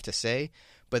what you have to say,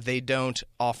 but they don't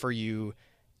offer you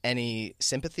any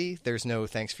sympathy. There's no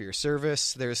thanks for your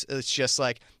service. It's just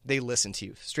like they listen to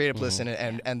you, straight up listen,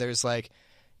 and there's like,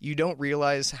 you don't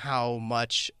realize how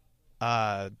much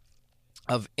of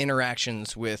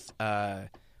interactions with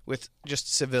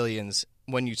just civilians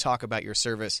when you talk about your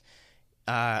service.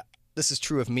 This is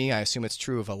true of me. I assume it's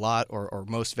true of a lot or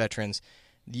most veterans.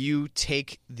 You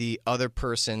take the other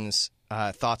person's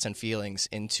thoughts and feelings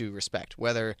into respect,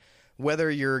 whether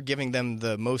you're giving them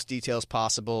the most details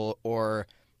possible or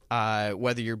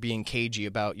whether you're being cagey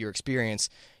about your experience.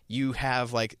 You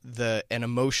have like an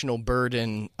emotional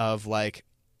burden of like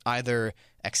either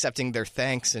accepting their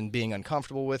thanks and being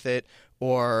uncomfortable with it,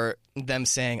 or them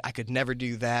saying, I could never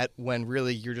do that, when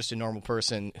really you're just a normal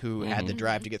person who had the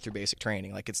drive to get through basic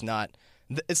training. Like it's not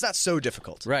so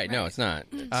difficult. Right. No, it's not.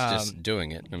 It's just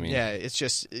doing it. I mean, yeah, it's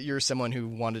just you're someone who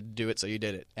wanted to do it, so you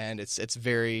did it. And it's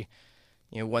very,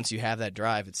 once you have that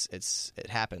drive, it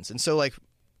happens. And so like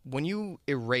when you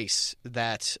erase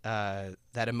that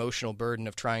emotional burden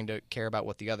of trying to care about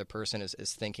what the other person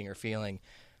is thinking or feeling,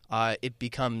 it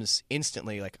becomes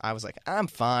instantly like, I was like, I'm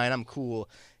fine, I'm cool.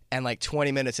 And like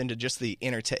 20 minutes into just the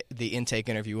intake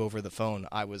interview over the phone,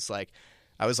 I was like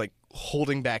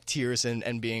holding back tears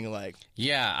and being like,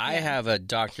 yeah, I have a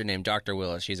doctor named Dr.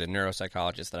 Willis. She's a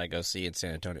neuropsychologist that I go see in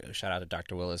San Antonio. Shout out to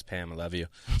Dr. Willis, Pam, I love you.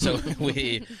 So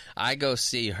I go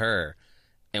see her.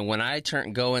 And when I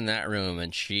go in that room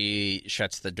and she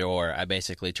shuts the door, I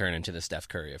basically turn into the Steph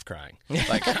Curry of crying.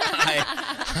 Like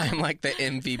I'm like the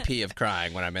MVP of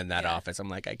crying when I'm in that office. I'm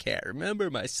like, I can't remember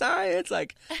my science.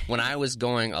 Like when I was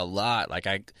going a lot, like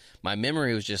my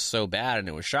memory was just so bad, and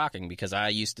it was shocking because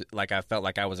I felt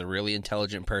like I was a really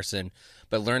intelligent person,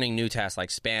 but learning new tasks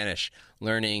like Spanish,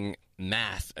 learning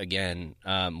math again,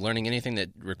 learning anything that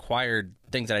required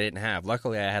things that I didn't have.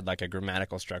 Luckily, I had like a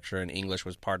grammatical structure, and English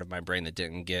was part of my brain that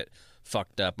didn't get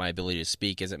fucked up. My ability to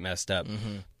speak isn't messed up.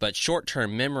 But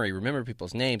short-term memory, remember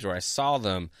people's names, where I saw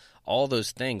them, all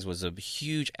those things was a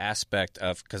huge aspect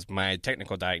of, because my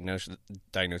technical diagnosis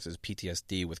is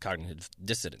PTSD with cognitive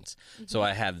dissonance. So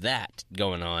I have that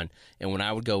going on. And when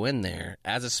I would go in there,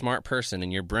 as a smart person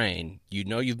in your brain,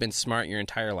 you've been smart your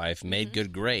entire life, made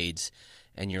good grades,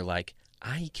 and you're like,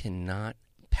 I cannot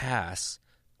pass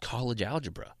college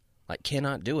algebra. Like,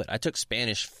 cannot do it. I took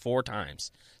Spanish 4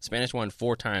 times. Spanish 1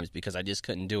 4 times because I just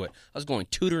couldn't do it. I was going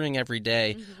tutoring every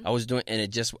day. I was doing, and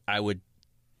I would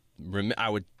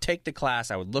take the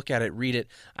class, I would look at it, read it.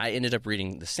 I ended up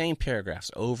reading the same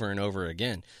paragraphs over and over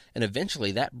again. And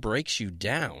eventually that breaks you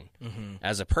down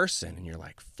as a person. And you're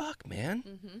like, fuck,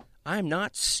 man, I'm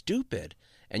not stupid.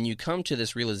 And you come to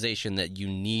this realization that you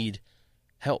need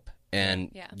help.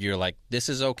 And you're like, this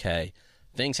is okay.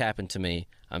 Things happen to me.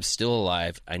 I'm still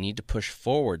alive. I need to push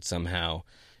forward somehow.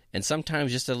 And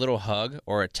sometimes just a little hug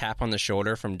or a tap on the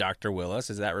shoulder from Dr. Willis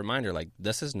is that reminder, like,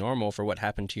 this is normal for what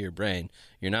happened to your brain.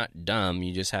 You're not dumb.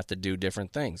 You just have to do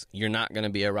different things. You're not going to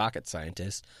be a rocket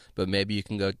scientist, but maybe you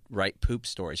can go write poop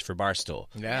stories for Barstool.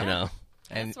 Yeah.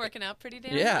 And it's working out pretty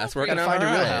damn yeah, well it's working gotta out find your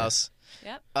all right. wheelhouse.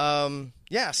 Yep.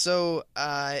 Yeah, so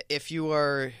if you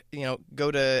are,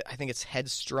 go to, I think it's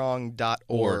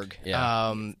headstrong.org.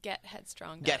 Yeah. Get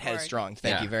Headstrong. Get Headstrong.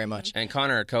 Thank you very much. And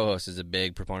Connor, our co-host, is a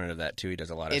big proponent of that too. He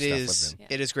does a lot of stuff with them.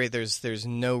 It is great. There's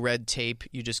no red tape.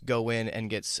 You just go in and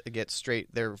get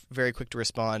straight. They're very quick to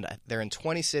respond. They're in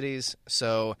 20 cities,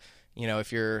 so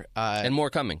if you're and more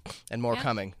coming.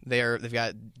 Coming. They've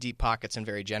got deep pockets and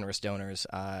very generous donors.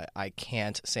 I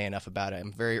can't say enough about it.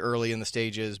 I'm very early in the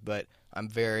stages, but I'm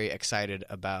very excited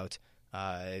about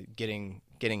getting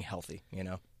healthy.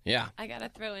 Yeah. I gotta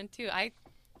throw in too. I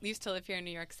used to live here in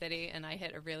New York City, and I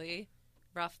hit a really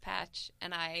rough patch.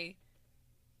 And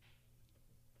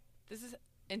this is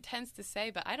intense to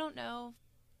say, but I don't know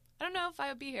if I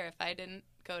would be here if I didn't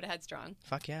go to Headstrong.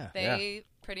 Fuck yeah. They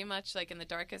pretty much, like, in the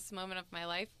darkest moment of my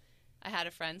life, I had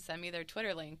a friend send me their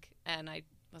Twitter link, and I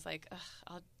was like,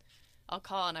 I'll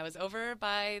call. And I was over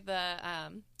by the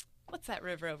what's that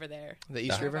river over there? The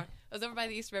East River? I was over by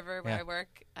the East River where I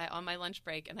work on my lunch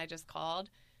break, and I just called,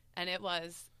 and it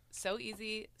was so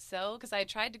easy. Because I had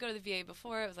tried to go to the VA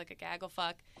before. It was like a gaggle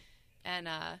fuck. And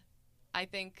I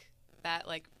think that,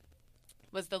 like,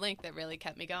 was the link that really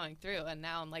kept me going through. And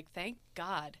now I'm like, thank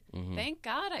God. Mm-hmm. Thank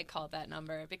God I called that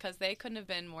number, because they couldn't have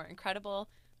been more incredible,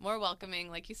 more welcoming.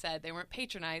 Like you said, they weren't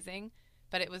patronizing,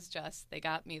 but it was just, they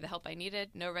got me the help I needed,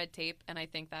 no red tape, and I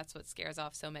think that's what scares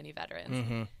off so many veterans.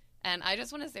 Mm-hmm. And I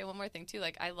just want to say one more thing, too.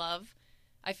 Like, I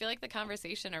feel like the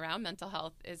conversation around mental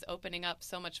health is opening up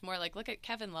so much more. Like, look at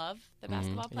Kevin Love, the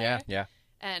basketball player. Yeah.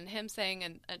 And him saying,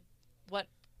 and what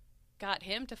got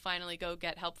him to finally go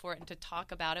get help for it and to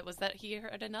talk about it was that he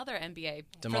heard another NBA.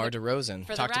 DeMar DeRozan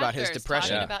talked about his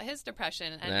depression. Talking about his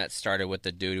depression. And that started with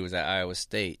the dude who was at Iowa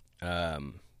State.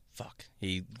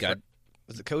 He got...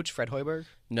 Was the coach Fred Hoiberg?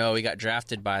 No, he got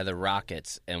drafted by the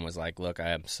Rockets and was like, look, I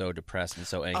am so depressed and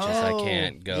so anxious I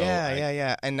can't go.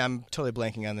 Yeah. And I'm totally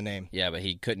blanking on the name. Yeah, but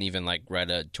he couldn't even, like,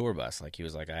 ride a tour bus. Like, he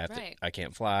was like, I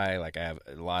can't fly. Like, I have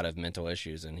a lot of mental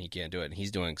issues and he can't do it. And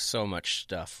he's doing so much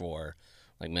stuff for,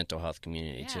 like, mental health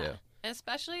community, too. And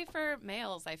especially for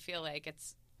males, I feel like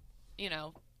it's,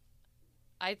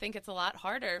 I think it's a lot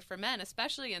harder for men,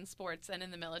 especially in sports and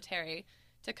in the military,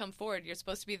 to come forward. You're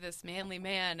supposed to be this manly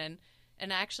man,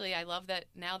 and actually, I love that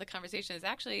now the conversation is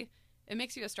actually, it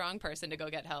makes you a strong person to go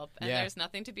get help, and there's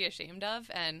nothing to be ashamed of.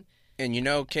 And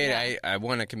Kate, I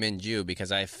want to commend you,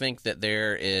 because I think that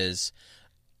there is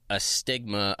a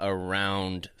stigma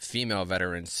around female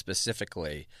veterans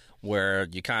specifically, where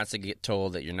you constantly get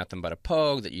told that you're nothing but a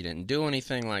pogue, that you didn't do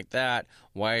anything like that.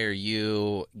 Why are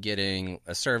you getting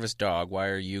a service dog? Why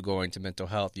are you going to mental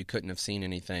health? You couldn't have seen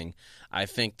anything. I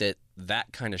think that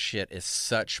kind of shit is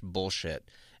such bullshit.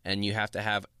 And you have to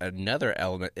have another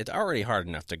element. It's already hard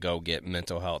enough to go get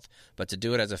mental health, but to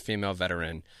do it as a female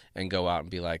veteran and go out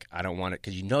and be like, I don't want it,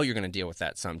 because you're going to deal with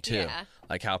that some too,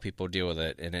 like how people deal with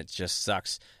it, and it just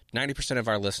sucks. 90% of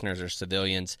our listeners are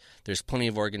civilians. There's plenty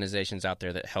of organizations out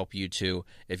there that help you too.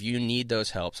 If you need those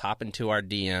helps, hop into our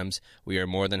DMs. We are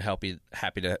more than happy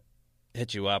to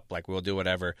hit you up. Like, we'll do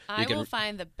whatever. I will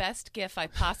find the best GIF I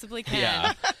possibly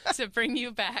can to bring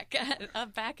you back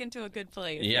into a good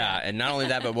place. Yeah, and not only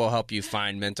that, but we'll help you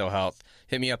find mental health.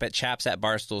 Hit me up at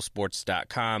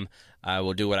chaps@barstoolsports.com. I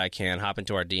will do what I can. Hop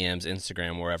into our DMs,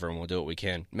 Instagram, wherever, and we'll do what we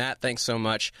can. Matt, thanks so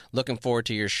much. Looking forward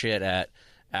to your shit at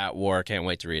War. Can't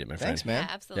wait to read it, my friend. Thanks, man.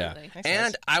 Yeah, absolutely. Yeah. Thanks,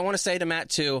 and I want to say to Matt,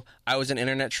 too, I was an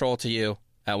internet troll to you.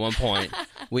 At one point,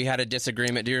 we had a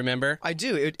disagreement. Do you remember? I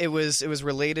do. It was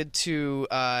related to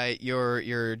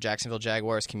your Jacksonville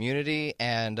Jaguars community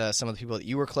and some of the people that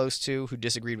you were close to who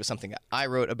disagreed with something I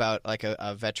wrote about, like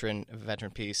a veteran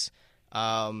piece.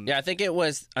 Yeah, I think it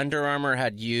was Under Armour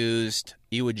had used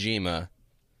Iwo Jima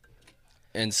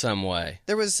in some way.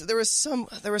 There was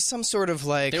some sort of,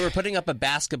 like, they were putting up a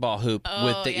basketball hoop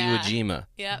with the Iwo Jima.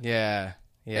 Yeah.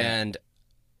 And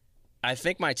I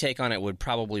think my take on it would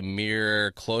probably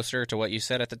mirror closer to what you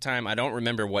said at the time. I don't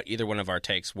remember what either one of our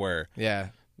takes were. Yeah.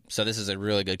 So this is a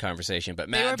really good conversation. But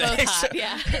Matt, they were both hot,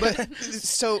 yeah. But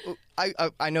so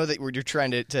I know that you're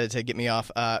trying to get me off.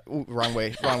 Wrong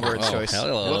words choice.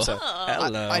 Hello. Whoops.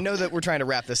 Hello. I know that we're trying to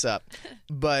wrap this up,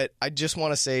 but I just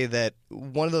want to say that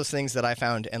one of those things that I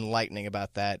found enlightening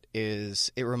about that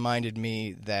is it reminded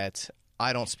me that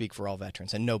I don't speak for all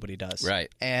veterans, and nobody does. Right.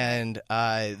 And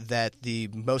that the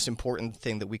most important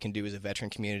thing that we can do as a veteran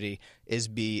community is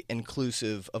be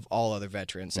inclusive of all other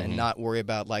veterans and not worry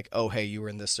about, like, oh, hey, you were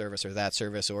in this service or that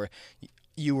service, or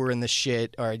you were in the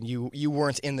shit, or you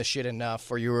weren't in the shit enough,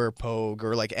 or you were a pogue,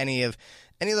 or like any of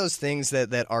those things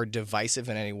that are divisive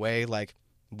in any way. Like,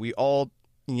 we all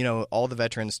all the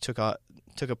veterans took a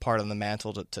part on the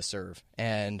mantle to serve,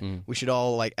 and we should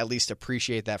all like at least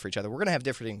appreciate that for each other. We're gonna have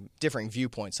differing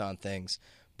viewpoints on things,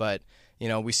 but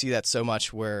we see that so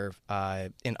much where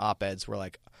in op-eds we're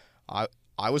like,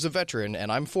 I was a veteran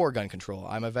and I'm for gun control.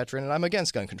 I'm a veteran and I'm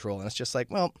against gun control, and it's just like,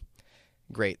 well,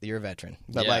 great that you're a veteran,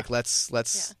 but like let's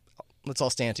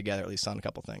all stand together at least on a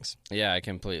couple things. Yeah, I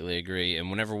completely agree. And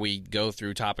whenever we go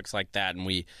through topics like that and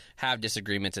we have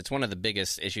disagreements, it's one of the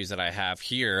biggest issues that I have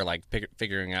here, like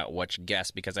figuring out which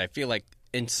guest, because I feel like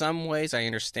in some ways I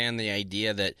understand the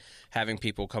idea that having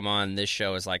people come on this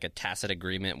show is like a tacit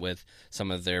agreement with some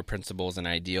of their principles and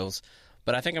ideals.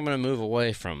 But I think I'm going to move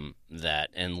away from that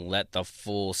and let the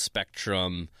full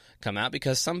spectrum come out,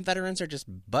 because some veterans are just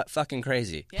butt fucking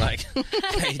crazy. Yeah. Like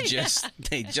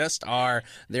they just are.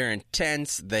 They're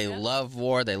intense. They love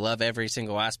war. They love every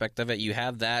single aspect of it. You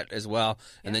have that as well.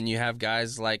 Yeah. And then you have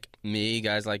guys like me,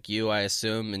 guys like you, I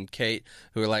assume, and Kate,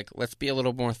 who are like, let's be a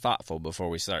little more thoughtful before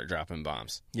we start dropping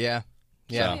bombs. Yeah.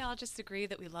 Yeah. Can't we all just agree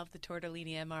that we love the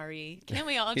Tortellini MRE? Can't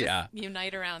we all just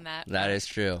unite around that? That is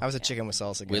true. I was a chicken with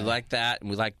salsa guy. We like that, and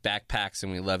we like backpacks,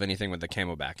 and we love anything with the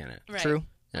camelback in it. Right. True.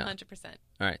 Yeah. 100%.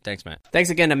 All right. Thanks, Matt. Thanks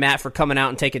again to Matt for coming out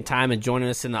and taking time and joining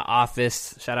us in the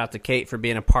office. Shout out to Kate for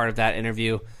being a part of that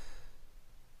interview.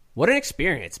 What an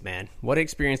experience, man. What an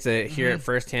experience to hear it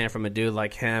firsthand from a dude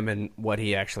like him and what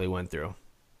he actually went through.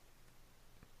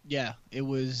 Yeah, it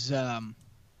was a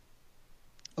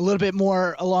little bit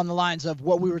more along the lines of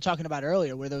what we were talking about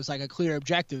earlier, where there was like a clear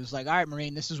objective. It was like, all right,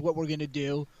 Marine, this is what we're going to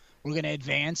do. We're going to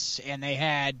advance. And they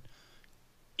had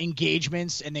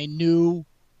engagements and they knew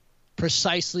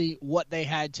precisely what they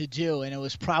had to do. And it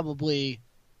was probably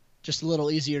just a little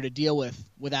easier to deal with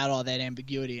without all that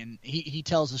ambiguity. And he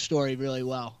tells the story really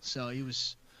well. So he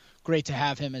was great to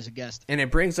have him as a guest. And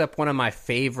it brings up one of my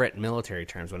favorite military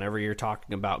terms. Whenever you're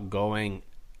talking about going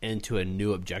into a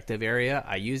new objective area,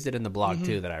 I used it in the blog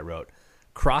too that I wrote.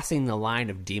 Crossing the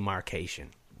line of demarcation.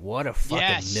 What a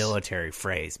fucking military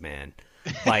phrase, man.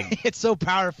 Like it's so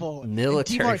powerful.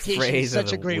 Military phrase is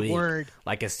such a great word.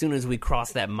 Like as soon as we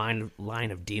cross that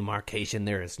line of demarcation,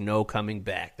 there is no coming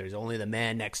back. There's only the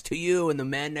man next to you and the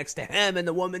man next to him and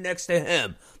the woman next to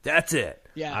him. That's it.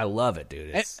 Yeah. I love it,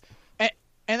 dude.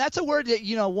 And that's a word that,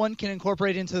 one can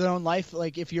incorporate into their own life.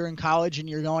 Like if you're in college and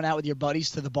you're going out with your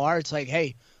buddies to the bar, it's like,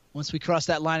 hey, once we cross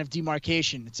that line of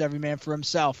demarcation, it's every man for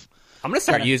himself. I'm going to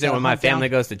start using it when my family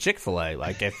goes to Chick-fil-A.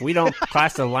 Like if we don't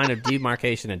cross the line of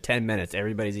demarcation in 10 minutes,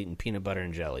 everybody's eating peanut butter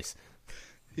and jellies.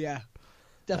 Yeah,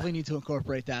 definitely need to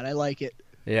incorporate that. I like it.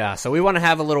 Yeah, so we want to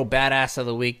have a little badass of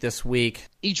the week this week.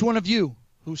 Each one of you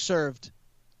who served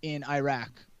in Iraq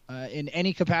in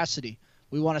any capacity,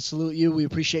 we want to salute you. We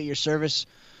appreciate your service.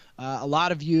 A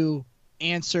lot of you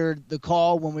answered the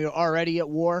call when we were already at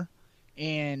war,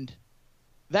 and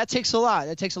that takes a lot.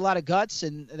 That takes a lot of guts,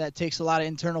 and that takes a lot of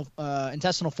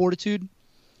intestinal fortitude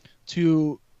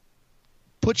to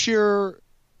put your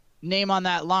name on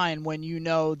that line when you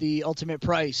know the ultimate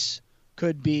price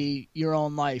could be your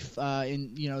own life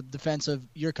in defense of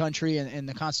your country and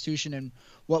the Constitution and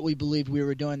what we believed we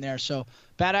were doing there. So,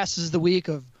 badasses of the week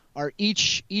are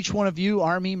each one of you,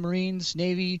 Army, Marines,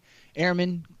 Navy,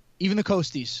 Airmen, even the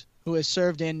Coasties, who has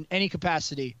served in any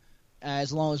capacity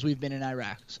as long as we've been in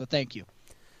Iraq. So thank you.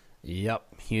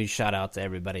 Yep. Huge shout out to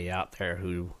everybody out there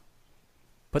who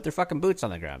put their fucking boots on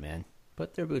the ground, man.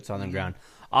 Put their boots on the ground.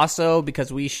 Also,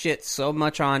 because we shit so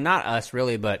much on, not us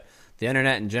really, but the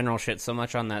internet in general shit so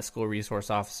much on that school resource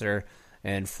officer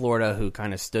in Florida who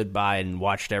kind of stood by and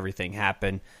watched everything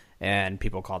happen. And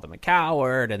people called him a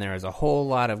coward, and there was a whole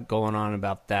lot of going on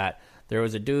about that. There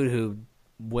was a dude who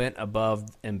went above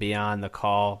and beyond the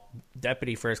call,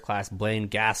 Deputy First Class Blaine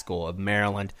Gaskell of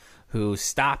Maryland, who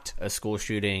stopped a school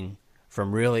shooting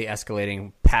from really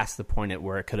escalating past the point at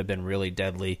where it could have been really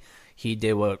deadly. He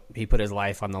put his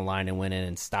life on the line and went in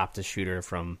and stopped a shooter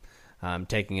from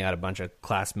taking out a bunch of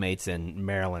classmates in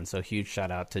Maryland. So huge shout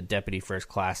out to Deputy First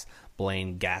Class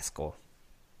Blaine Gaskell.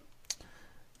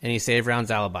 Any save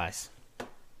rounds, alibis?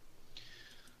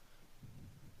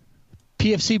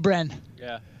 PFC Bren.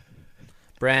 Yeah.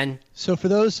 Bren. So for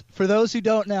those who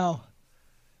don't know,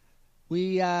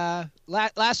 we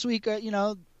last week,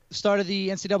 started the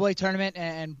NCAA tournament,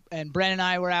 and Bren and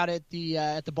I were out at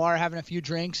the bar having a few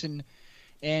drinks,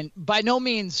 and by no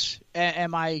means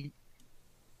am I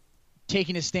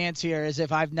taking a stance here as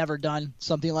if I've never done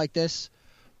something like this,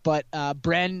 but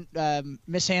Bren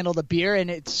mishandled a beer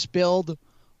and it spilled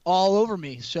all over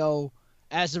me. So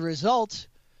as a result,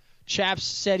 Chaps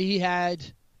said he had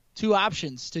two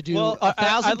options to do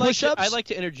 1,000 push-ups. I'd like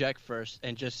to interject first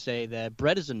and just say that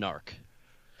Brett is a narc.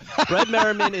 Brett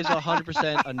Merriman is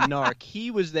 100% a narc.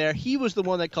 He was there. He was the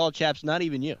one that called Chaps, not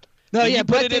even you. No, you yeah, put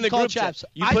Brett it in did the call group Chaps. chat.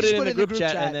 You I put just it in the group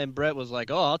chat, chat. and then Brett was like,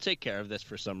 "Oh, I'll take care of this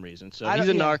for some reason." So I he's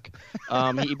a don't-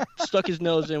 narc. He stuck his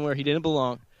nose in where he didn't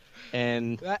belong,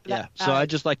 and So I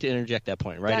just like to interject that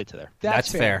point right into there.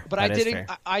 That's fair. But That I is did. fair.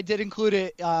 I did include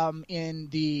it in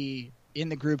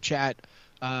the group chat.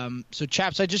 So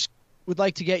Chaps, I just would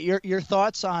like to get your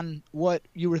thoughts on what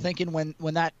you were thinking when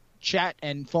that chat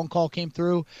and phone call came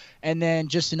through, and then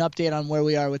just an update on where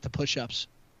we are with the push-ups.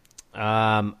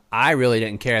 I really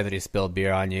didn't care that he spilled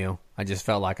beer on you. I just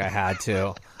felt like I had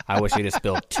to. I wish he'd have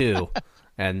spilled 2.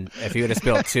 And if he would have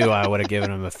spilled 2, I would have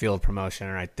given him a field promotion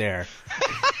right there.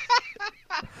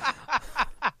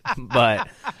 But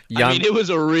I mean, it was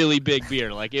a really big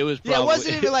beer. Like it was. Probably, Yeah, it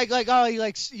wasn't even like oh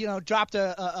he dropped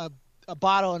a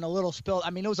bottle and a little spill. I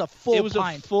mean, it was a full. It was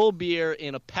pint. a full beer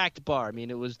in a packed bar. I mean,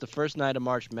 it was the first night of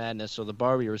March Madness, so the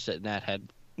bar we were sitting at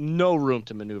had no room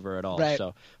to maneuver at all. Right.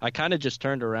 So I kind of just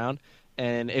turned around,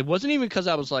 and it wasn't even because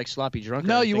I was like sloppy drunk. or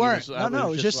No, you anything. weren't. It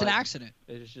was just an like- accident.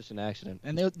 It was just an accident.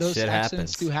 And those Shit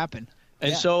accidents happens. do happen.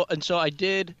 And Yeah. so I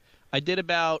did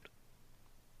about.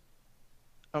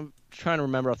 I'm trying to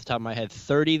remember off the top of my head,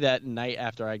 30 that night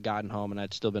after I'd gotten home, and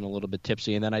I'd still been a little bit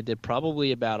tipsy. And then I did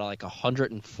probably about like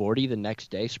 140 the next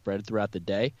day, spread throughout the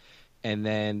day. And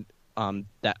then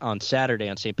that on Saturday,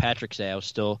 on St. Patrick's Day, I was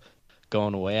still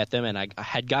going away at them, and I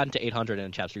had gotten to 800,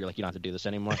 and Chaps, you're like, you don't have to do this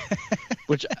anymore,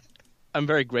 which I'm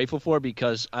very grateful for,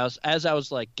 because as I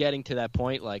was like getting to that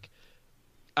point, like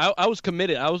I was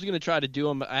committed. I was going to try to do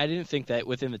them. I didn't think that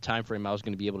within the time frame I was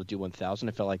going to be able to do 1,000.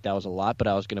 I felt like that was a lot, but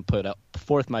I was going to put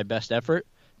forth my best effort.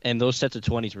 And those sets of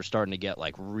 20s were starting to get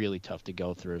like really tough to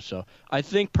go through. So I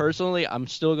think personally, I'm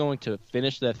still going to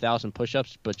finish the 1,000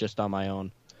 push-ups, but just on my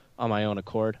own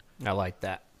accord. I like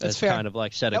that. That's It's fair. kind of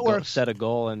like set a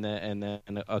goal and then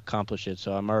accomplish it.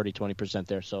 So I'm already 20%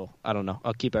 there. So I don't know.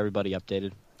 I'll keep everybody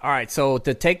updated. All right, so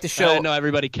to take the show, I know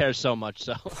everybody cares so much.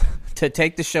 So to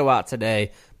take the show out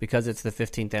today, because it's the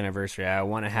 15th anniversary, I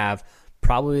want to have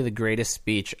probably the greatest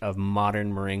speech of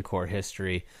modern Marine Corps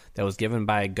history that was given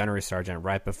by a gunnery sergeant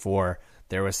right before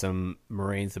there was some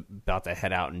Marines about to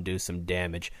head out and do some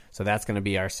damage. So that's going to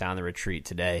be our Sound the Retreat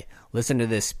today. Listen to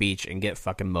this speech and get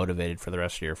fucking motivated for the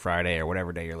rest of your Friday or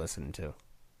whatever day you're listening to.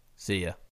 See ya.